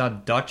thing? It's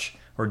not Dutch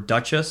or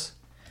Duchess.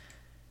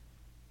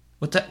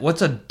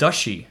 What's a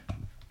duchy?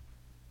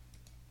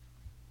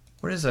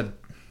 What is a?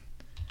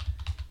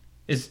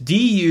 It's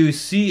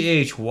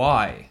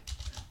D-U-C-H-Y.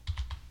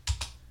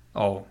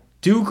 Oh,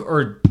 Duke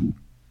or?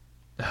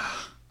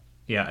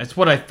 Yeah, it's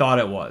what I thought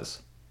it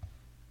was.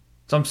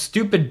 Some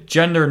stupid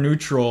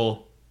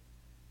gender-neutral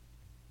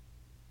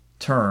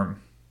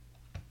term.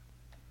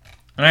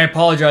 And I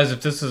apologize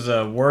if this is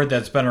a word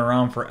that's been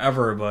around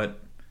forever, but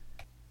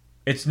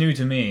it's new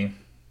to me.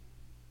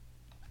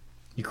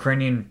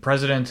 Ukrainian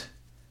President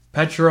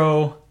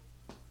Petro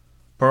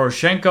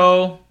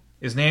Poroshenko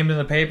is named in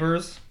the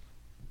papers.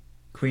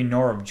 Queen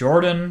Noor of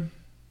Jordan.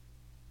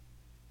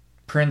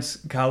 Prince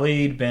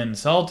Khalid bin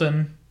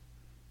Sultan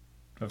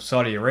of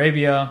Saudi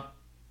Arabia.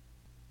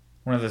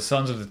 One of the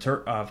sons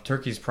of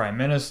Turkey's Prime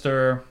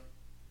Minister.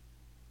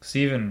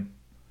 Stephen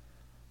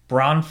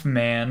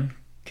Bronfman,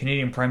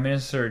 Canadian Prime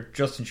Minister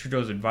Justin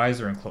Trudeau's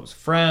advisor and close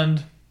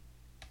friend.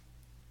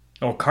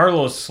 Oh,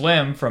 Carlos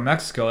Slim from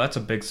Mexico. That's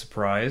a big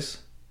surprise.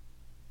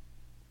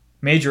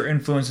 Major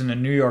influence in the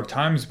New York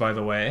Times, by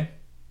the way. In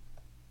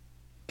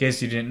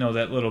case you didn't know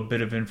that little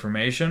bit of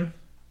information.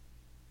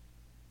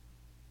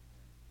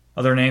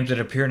 Other names that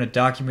appear in a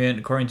document,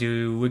 according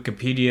to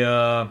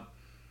Wikipedia,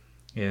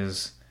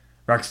 is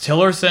Rex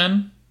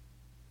Tillerson,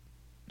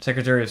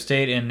 Secretary of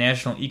State and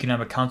National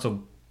Economic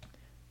Council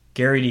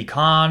Gary D.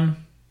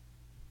 Kahn,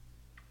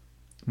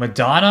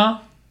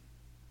 Madonna,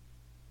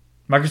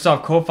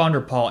 Microsoft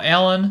co-founder Paul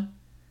Allen,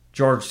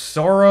 George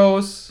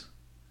Soros,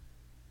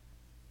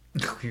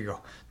 here you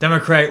go,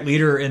 Democratic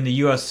leader in the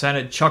U.S.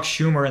 Senate Chuck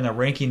Schumer, and the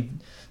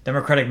ranking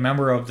Democratic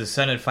member of the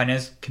Senate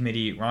Finance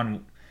Committee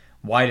Ron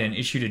Wyden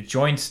issued a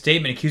joint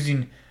statement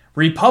accusing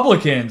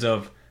Republicans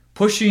of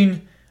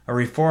pushing a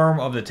reform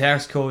of the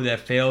tax code that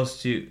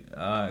fails to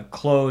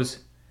close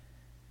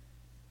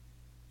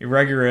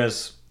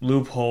irregularious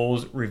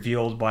loopholes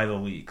revealed by the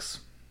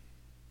leaks.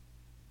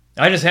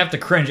 I just have to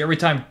cringe every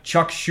time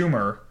Chuck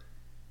Schumer,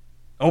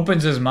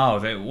 opens his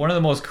mouth. One of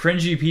the most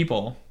cringy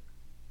people.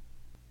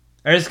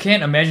 I just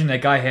can't imagine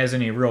that guy has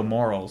any real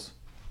morals.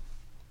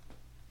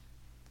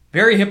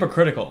 Very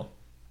hypocritical.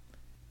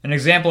 An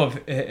example of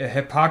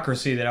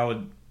hypocrisy that I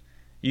would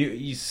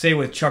you say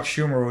with Chuck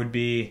Schumer would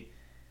be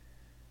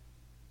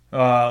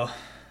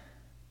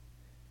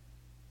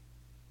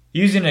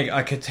using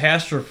a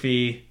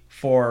catastrophe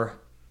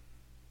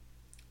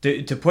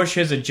to push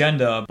his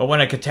agenda, but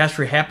when a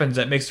catastrophe happens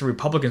that makes the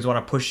Republicans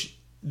want to push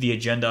the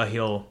agenda,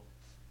 he'll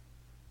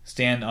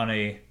stand on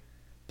a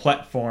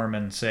platform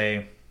and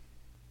say,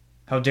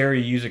 "How dare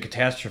you use a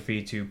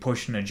catastrophe to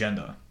push an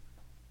agenda?"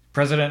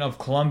 President of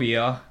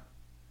Colombia,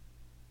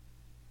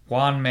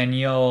 Juan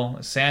Manuel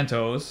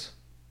Santos,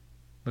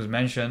 was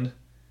mentioned.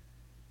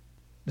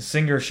 The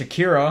singer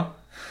Shakira.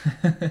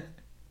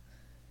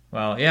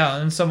 Well, yeah,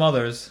 and some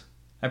others.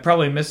 I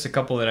probably missed a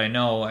couple that I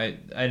know. I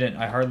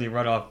hardly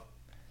read off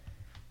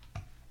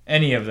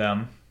any of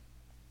them.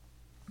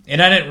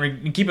 And I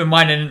didn't keep in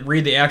mind I didn't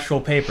read the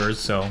actual papers,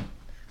 so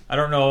I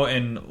don't know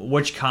in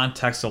which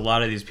context a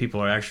lot of these people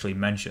are actually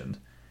mentioned.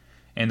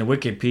 And the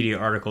Wikipedia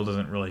article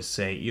doesn't really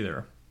say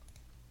either.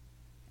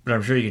 But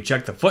I'm sure you can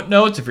check the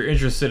footnotes if you're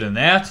interested in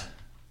that.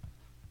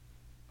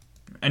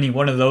 Any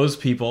one of those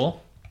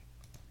people.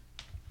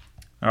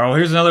 Oh,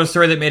 here's another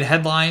story that made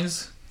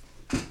headlines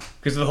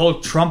because of the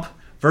whole Trump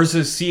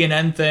versus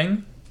CNN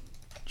thing,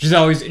 which is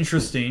always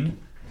interesting.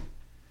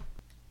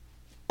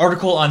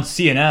 Article on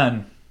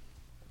CNN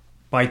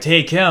by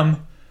Tae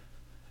Kim.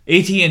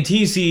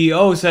 AT&T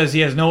CEO says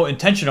he has no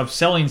intention of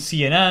selling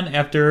CNN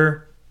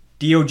after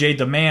DOJ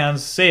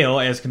demands sale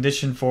as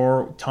condition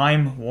for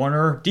Time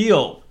Warner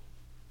deal.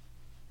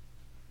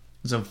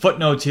 Some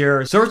footnotes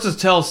here. Sources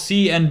tell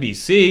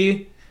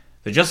CNBC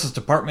the Justice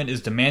Department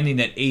is demanding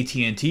that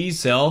AT&T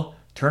sell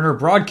Turner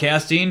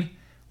Broadcasting,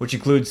 which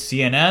includes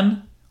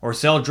CNN, or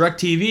sell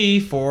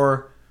DirecTV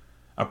for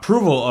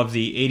approval of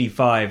the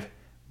 $85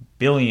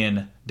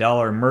 billion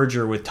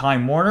merger with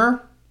Time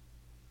Warner.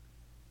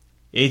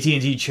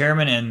 AT&T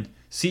chairman and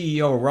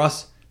CEO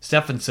Russ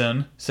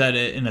Stephenson said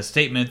in a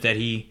statement that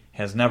he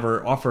has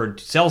never offered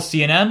to sell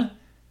CNN,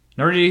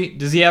 nor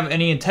does he have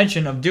any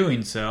intention of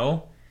doing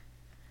so.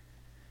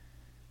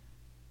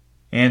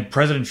 And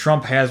President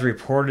Trump has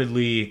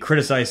reportedly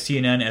criticized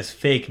CNN as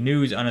fake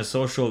news on his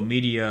social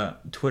media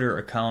Twitter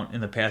account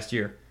in the past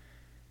year.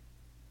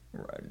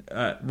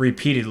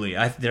 Repeatedly.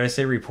 Did I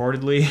say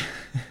reportedly?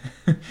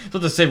 I was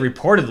supposed to say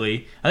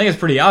reportedly. I think it's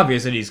pretty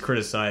obvious that he's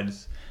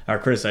criticized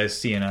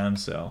CNN.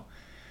 So,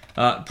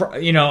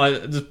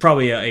 this is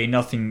probably a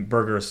nothing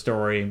burger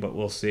story, but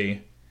we'll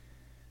see.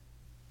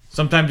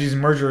 Sometimes these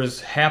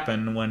mergers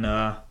happen when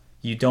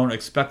you don't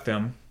expect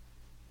them.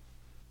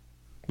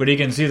 But you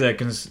can see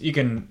that you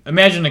can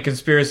imagine the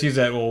conspiracies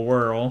that will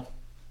whirl,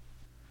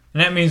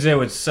 and that means they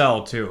would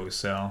sell too.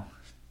 So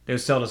they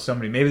would sell to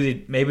somebody.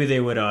 Maybe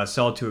they would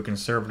sell to a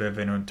conservative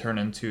and it would turn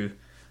into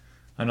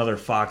another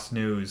Fox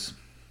News,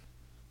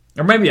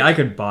 or maybe I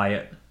could buy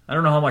it. I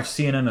don't know how much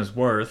CNN is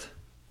worth.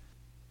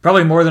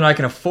 Probably more than I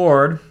can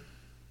afford,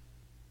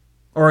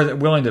 or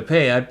willing to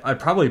pay. I'd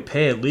probably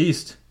pay at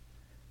least.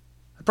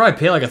 I'd probably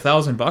pay like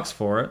 $1,000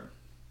 for it.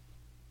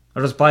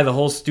 I'll just buy the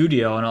whole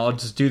studio and I'll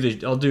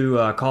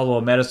do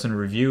Caldwell Madison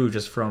review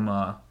just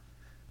from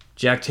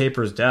Jack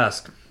Taper's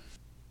desk.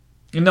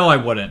 No, I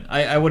wouldn't.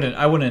 I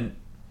wouldn't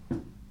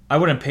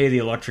pay the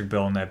electric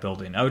bill in that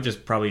building. I would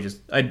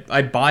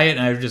I'd buy it and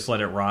I would just let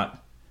it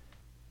rot.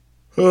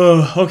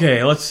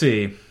 Okay, let's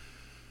see.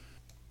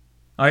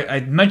 I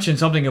mentioned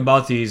something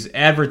about these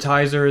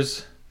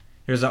advertisers.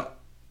 There's an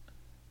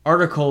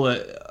article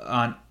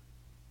on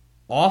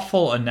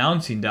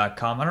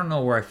awfulannouncing.com. I don't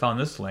know where I found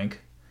this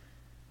link.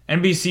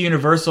 NBC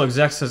Universal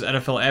exec says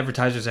NFL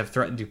advertisers have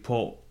threatened to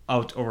pull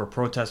out over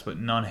protests, but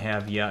none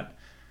have yet.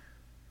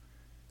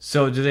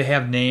 So do they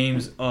have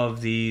names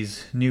of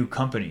these new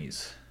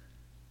companies?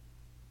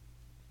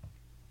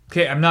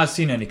 Okay, I'm not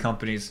seeing any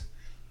companies.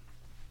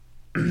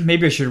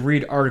 Maybe I should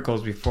read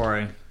articles before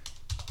I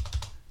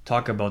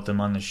talk about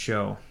them on the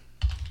show.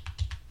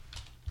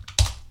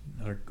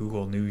 Another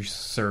Google News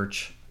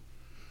search.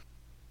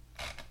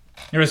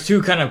 There was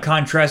two kind of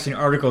contrasting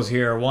articles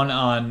here. One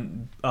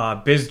on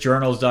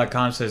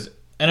bizjournals.com says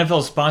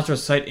NFL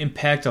sponsors cite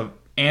impact of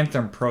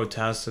anthem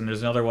protests, and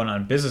there's another one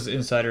on Business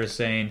Insider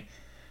saying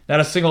not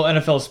a single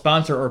NFL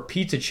sponsor or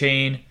pizza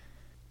chain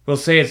will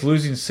say it's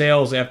losing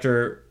sales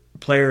after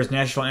players'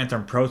 national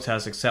anthem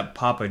protests except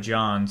Papa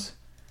John's.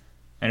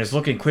 And it's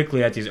looking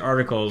quickly at these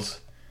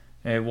articles.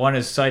 One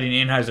is citing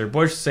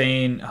Anheuser-Busch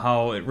saying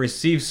how it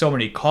receives so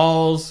many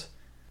calls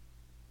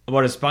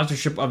about its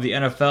sponsorship of the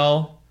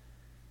NFL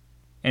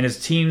and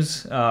its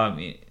teams, that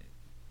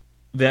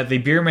the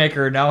beer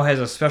maker now has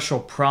a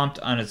special prompt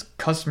on its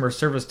customer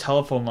service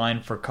telephone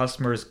line for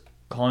customers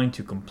calling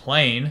to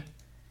complain.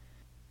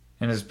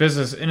 And this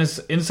Business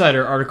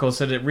Insider article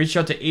said it reached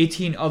out to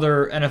 18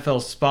 other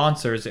NFL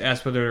sponsors to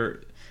ask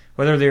whether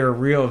they were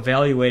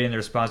reevaluating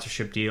their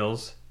sponsorship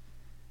deals.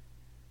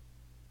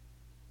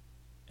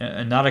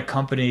 And not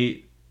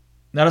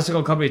a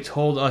single company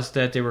told us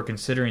that they were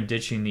considering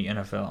ditching the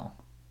NFL.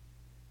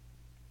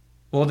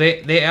 Well,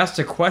 they asked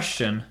a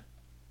question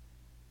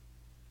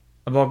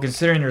about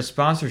considering their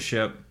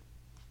sponsorship,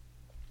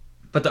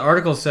 but the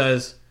article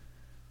says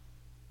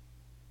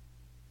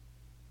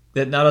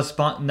that not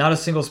a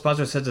single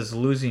sponsor says it's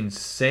losing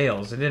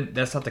sales.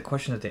 That's not the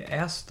question that they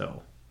asked,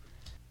 though.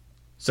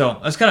 So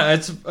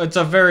that's it's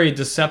a very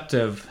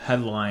deceptive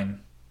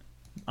headline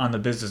on the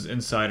Business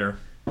Insider,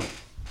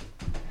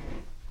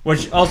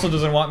 which also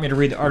doesn't want me to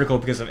read the article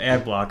because of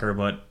ad blocker.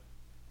 But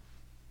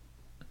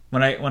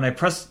when I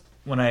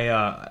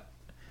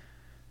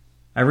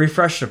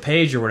refreshed the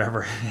page or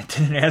whatever, it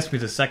didn't ask me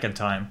the second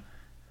time.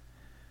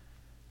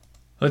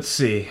 Let's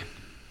see.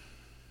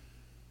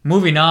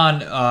 Moving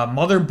on,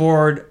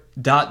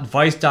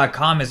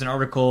 motherboard.vice.com has an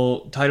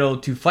article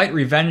titled "To Fight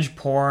Revenge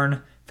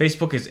Porn,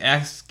 Facebook is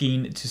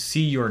Asking to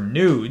See Your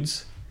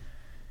Nudes."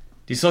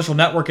 The social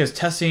network is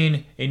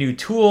testing a new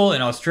tool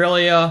in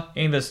Australia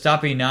aimed at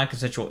stopping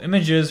non-consensual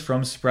images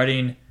from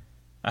spreading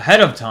ahead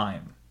of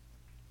time.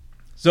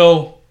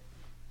 So,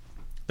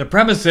 the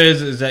premise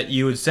is that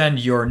you would send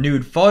your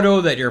nude photo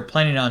that you're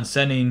planning on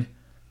sending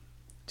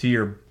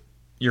to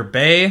your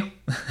bae,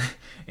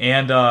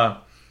 and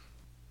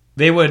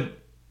they would,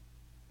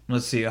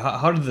 let's see,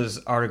 how did this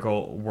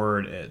article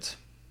word it?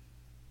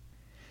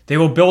 They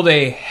will build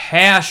a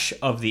hash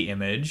of the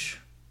image,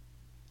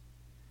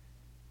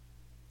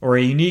 or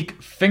a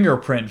unique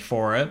fingerprint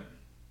for it,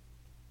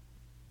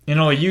 and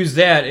it'll use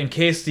that in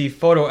case the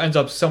photo ends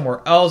up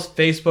somewhere else.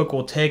 Facebook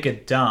will take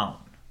it down.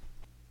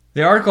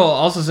 The article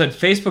also said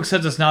Facebook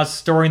says it's not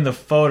storing the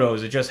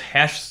photos, it just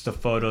hashes the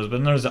photos, but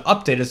then there's an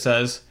update that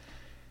says,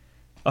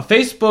 a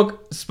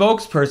Facebook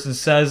spokesperson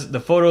says the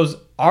photos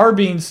are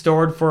being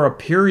stored for a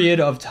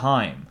period of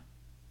time.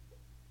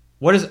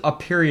 What does a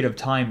period of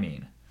time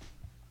mean?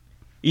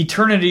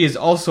 Eternity is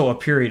also a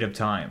period of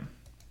time.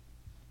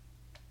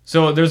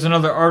 So there's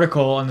another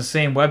article on the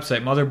same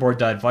website,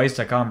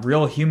 motherboard.vice.com.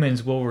 Real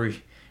humans will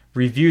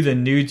review the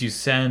nudes you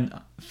send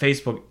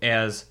Facebook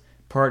as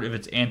part of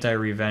its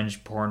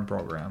anti-revenge porn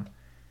program.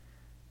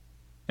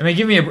 I mean,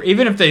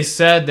 even if they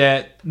said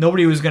that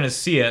nobody was going to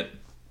see it,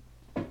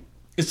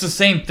 it's the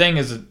same thing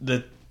as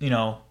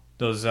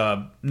those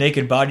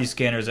naked body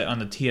scanners on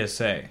the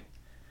TSA.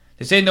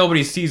 They say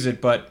nobody sees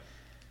it, but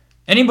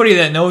anybody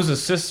that knows the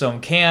system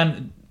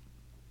can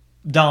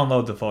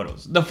download the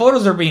photos. The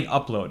photos are being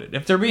uploaded.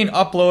 If they're being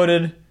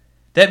uploaded,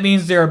 that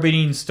means they are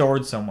being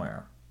stored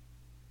somewhere.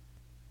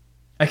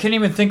 I can't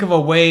even think of a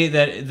way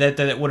that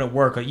it wouldn't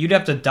work. Like, you'd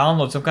have to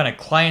download some kind of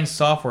client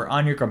software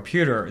on your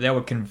computer that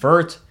would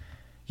convert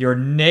your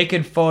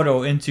naked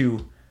photo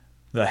into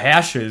the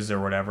hashes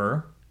or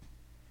whatever,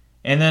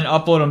 and then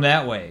upload them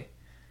that way.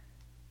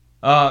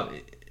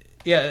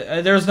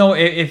 There's no,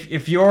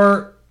 if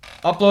you're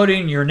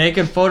uploading your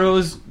naked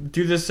photos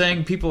through this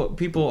thing,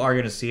 people are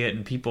going to see it,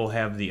 and people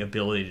have the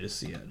ability to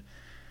see it.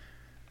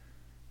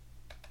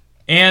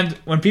 And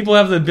when people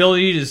have the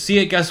ability to see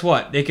it, guess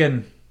what? They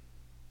can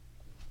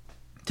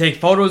take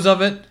photos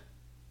of it.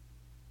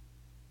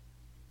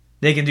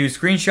 They can do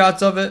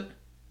screenshots of it.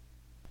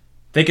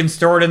 They can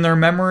store it in their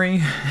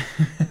memory.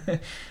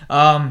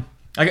 The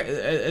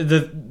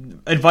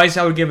advice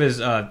I would give is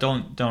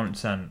don't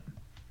send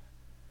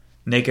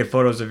naked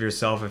photos of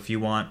yourself if you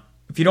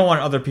don't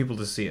want other people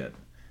to see it,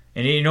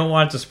 and you don't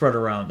want it to spread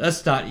around.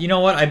 That's not. You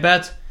know what? I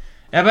bet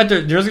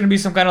there's going to be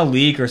some kind of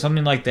leak or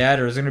something like that,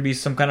 or there's going to be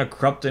some kind of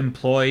corrupt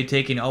employee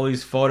taking all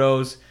these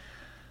photos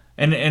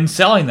and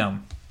selling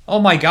them. Oh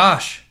my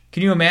gosh!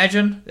 Can you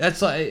imagine?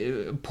 That's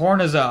like,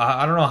 porn is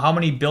I don't know how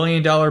many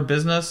 $billion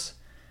business.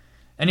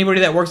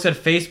 Anybody that works at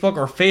Facebook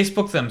or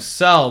Facebook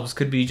themselves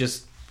could be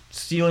just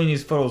stealing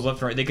these photos left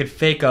and right. They could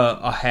fake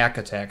a hack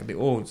attack. They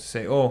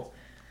say,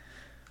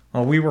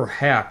 we were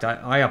hacked.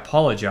 I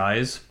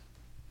apologize.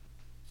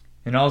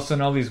 And all of a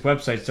sudden, all these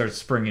websites start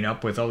springing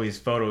up with all these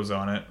photos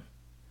on it.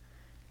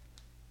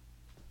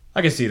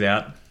 I can see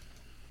that.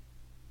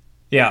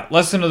 Yeah,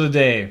 lesson of the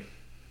day.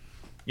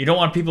 You don't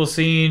want people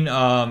seeing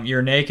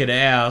your naked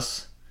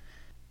ass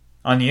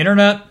on the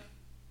internet.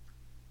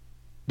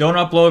 Don't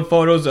upload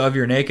photos of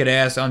your naked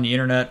ass on the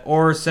internet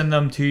or send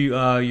them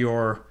to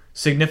your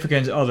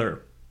significant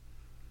other.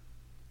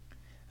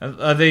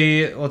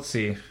 Let's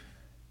see.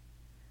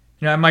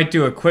 I might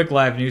do a quick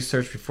live news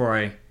search before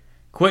I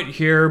quit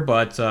here,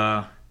 but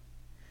the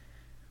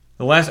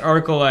last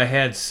article I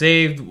had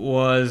saved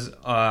was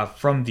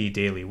from the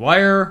Daily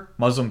Wire.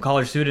 Muslim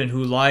college student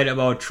who lied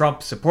about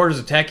Trump supporters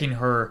attacking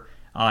her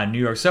on New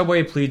York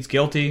subway pleads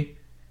guilty.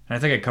 And I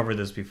think I covered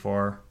this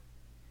before.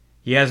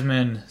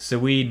 Yasmin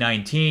Saweed,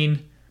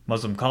 19,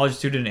 Muslim college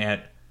student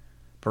at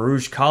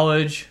Baruch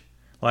College,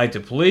 lied to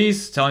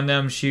police, telling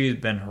them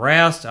she'd been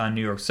harassed on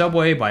New York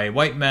subway by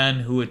white men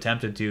who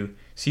attempted to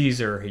seize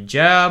her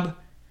hijab.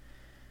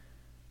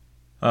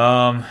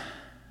 And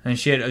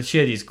she had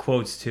these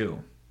quotes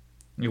too.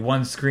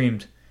 One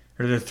screamed,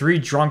 "Are there three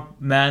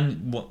drunk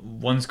men?"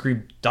 One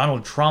screamed,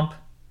 "Donald Trump."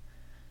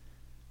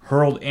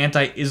 Hurled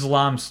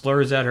anti-Islam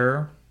slurs at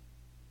her.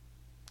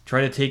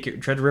 Tried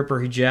to rip her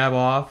hijab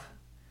off.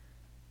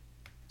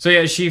 So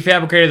yeah, she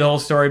fabricated the whole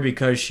story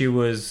because she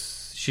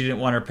she didn't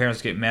want her parents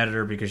to get mad at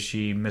her because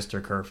she missed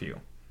her curfew.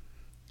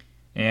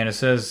 And it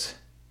says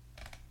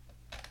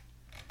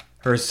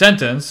her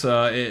sentence,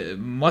 it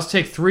must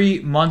take 3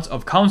 months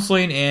of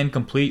counseling and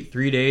complete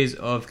 3 days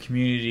of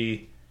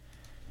community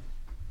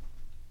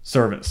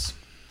service.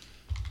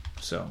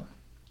 So,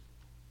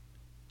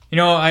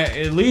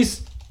 at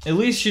least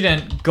she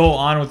didn't go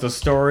on with the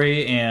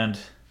story. And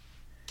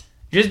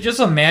just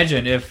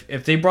imagine if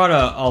they brought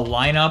a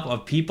lineup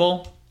of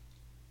people.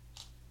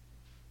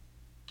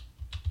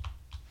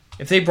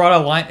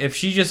 If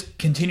she just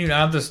continued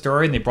on with the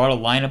story and they brought a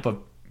lineup of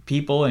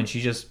people and she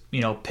just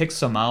picks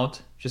some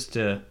out just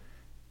to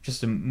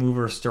move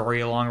her story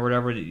along or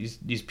whatever,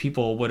 these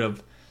people would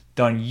have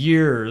done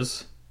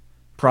years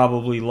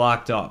probably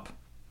locked up.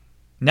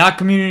 Not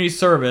community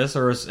service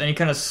or any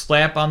kind of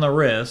slap on the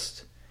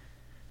wrist.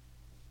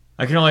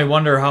 I can only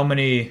wonder how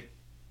many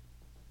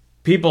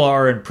people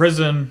are in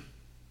prison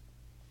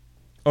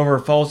over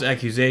false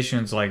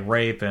accusations like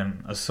rape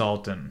and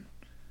assault and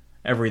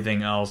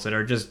everything else that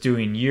are just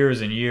doing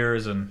years and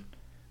years, and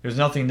there's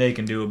nothing they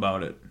can do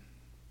about it.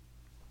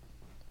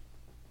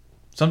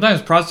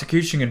 Sometimes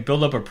prosecution can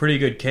build up a pretty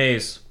good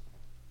case,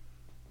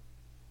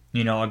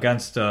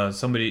 against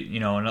somebody,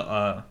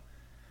 a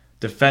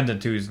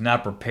defendant who's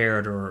not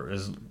prepared or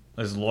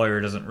his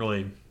lawyer doesn't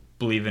really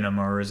believe in him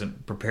or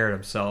isn't prepared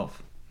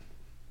himself.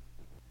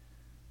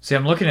 See,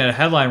 I'm looking at a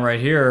headline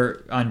right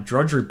here on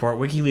Drudge Report.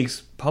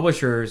 WikiLeaks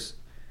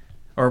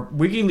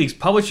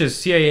publishes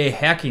CIA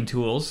hacking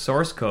tools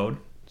source code.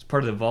 It's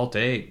part of the Vault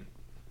 8.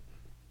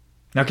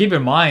 Now, keep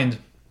in mind,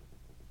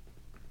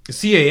 the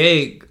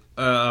CIA,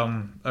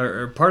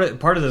 or part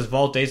of this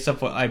Vault 8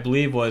 stuff, I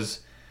believe, was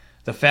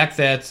the fact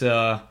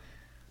that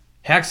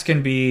hacks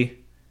can be,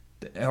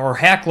 or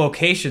hack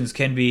locations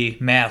can be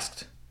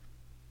masked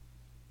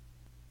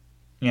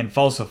and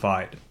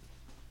falsified.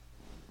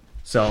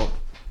 So,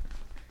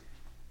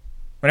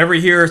 whenever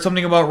you hear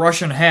something about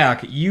Russian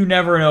hack, you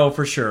never know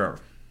for sure.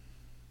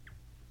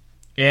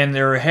 And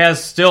there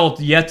has still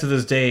yet to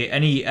this day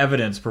any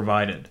evidence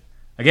provided.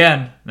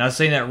 Again, not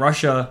saying that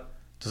Russia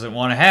doesn't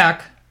want to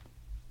hack.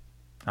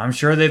 I'm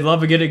sure they'd love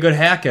to get a good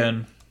hack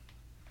in.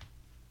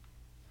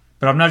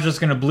 But I'm not just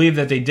going to believe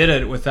that they did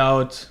it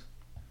without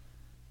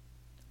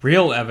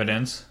real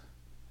evidence.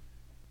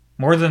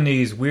 More than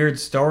these weird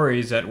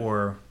stories that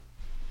were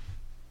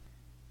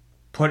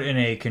put in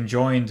a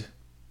conjoined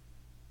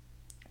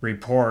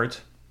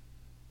report.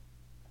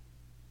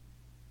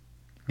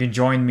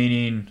 Conjoined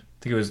meaning, I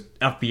think it was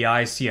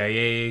FBI,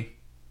 CIA,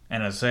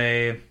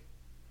 NSA.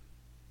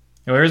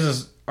 Here's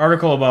this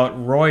article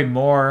about Roy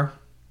Moore,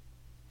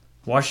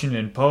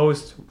 Washington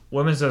Post.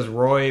 Woman says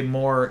Roy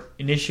Moore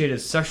initiated a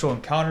sexual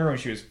encounter when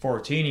she was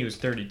 14. He was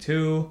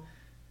 32.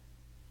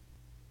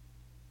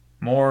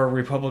 Moore,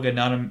 Republican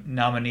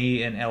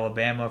nominee in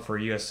Alabama for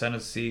a U.S.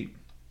 Senate seat.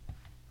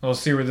 We'll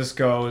see where this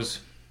goes.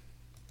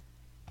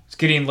 It's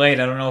getting late.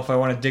 I don't know if I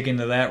want to dig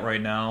into that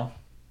right now.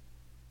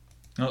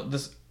 No,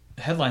 this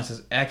headline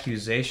says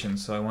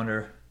accusations, so I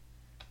wonder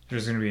if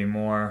there's going to be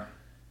more.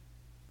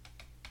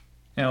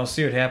 And we'll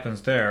see what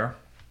happens there.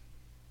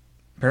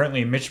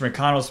 Apparently, Mitch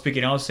McConnell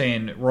speaking out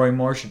saying Roy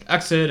Moore should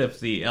exit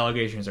if the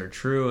allegations are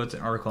true. It's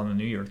an article in the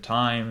New York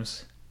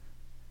Times.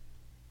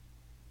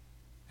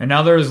 And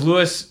now there's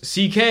Louis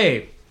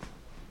C.K.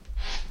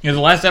 The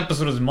last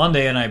episode was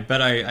Monday, and I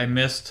bet I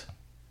missed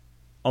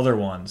other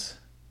ones.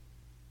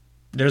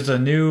 There's a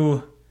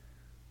new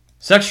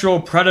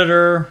sexual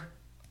predator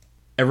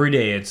every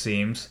day, it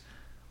seems.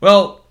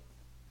 Well,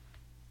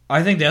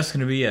 I think that's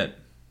going to be it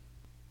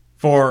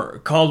for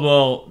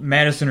Caldwell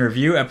Madison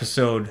Review,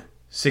 episode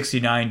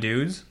 69,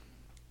 dudes.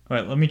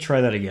 Alright, let me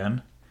try that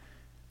again.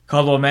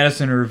 Caldwell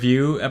Madison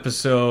Review,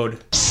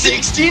 episode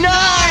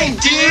 69,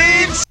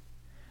 dudes!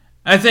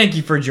 I thank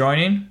you for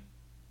joining.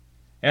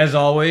 As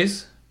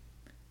always,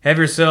 have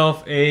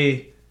yourself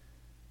a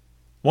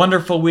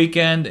wonderful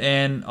weekend,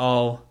 and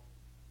I'll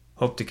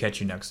hope to catch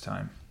you next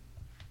time.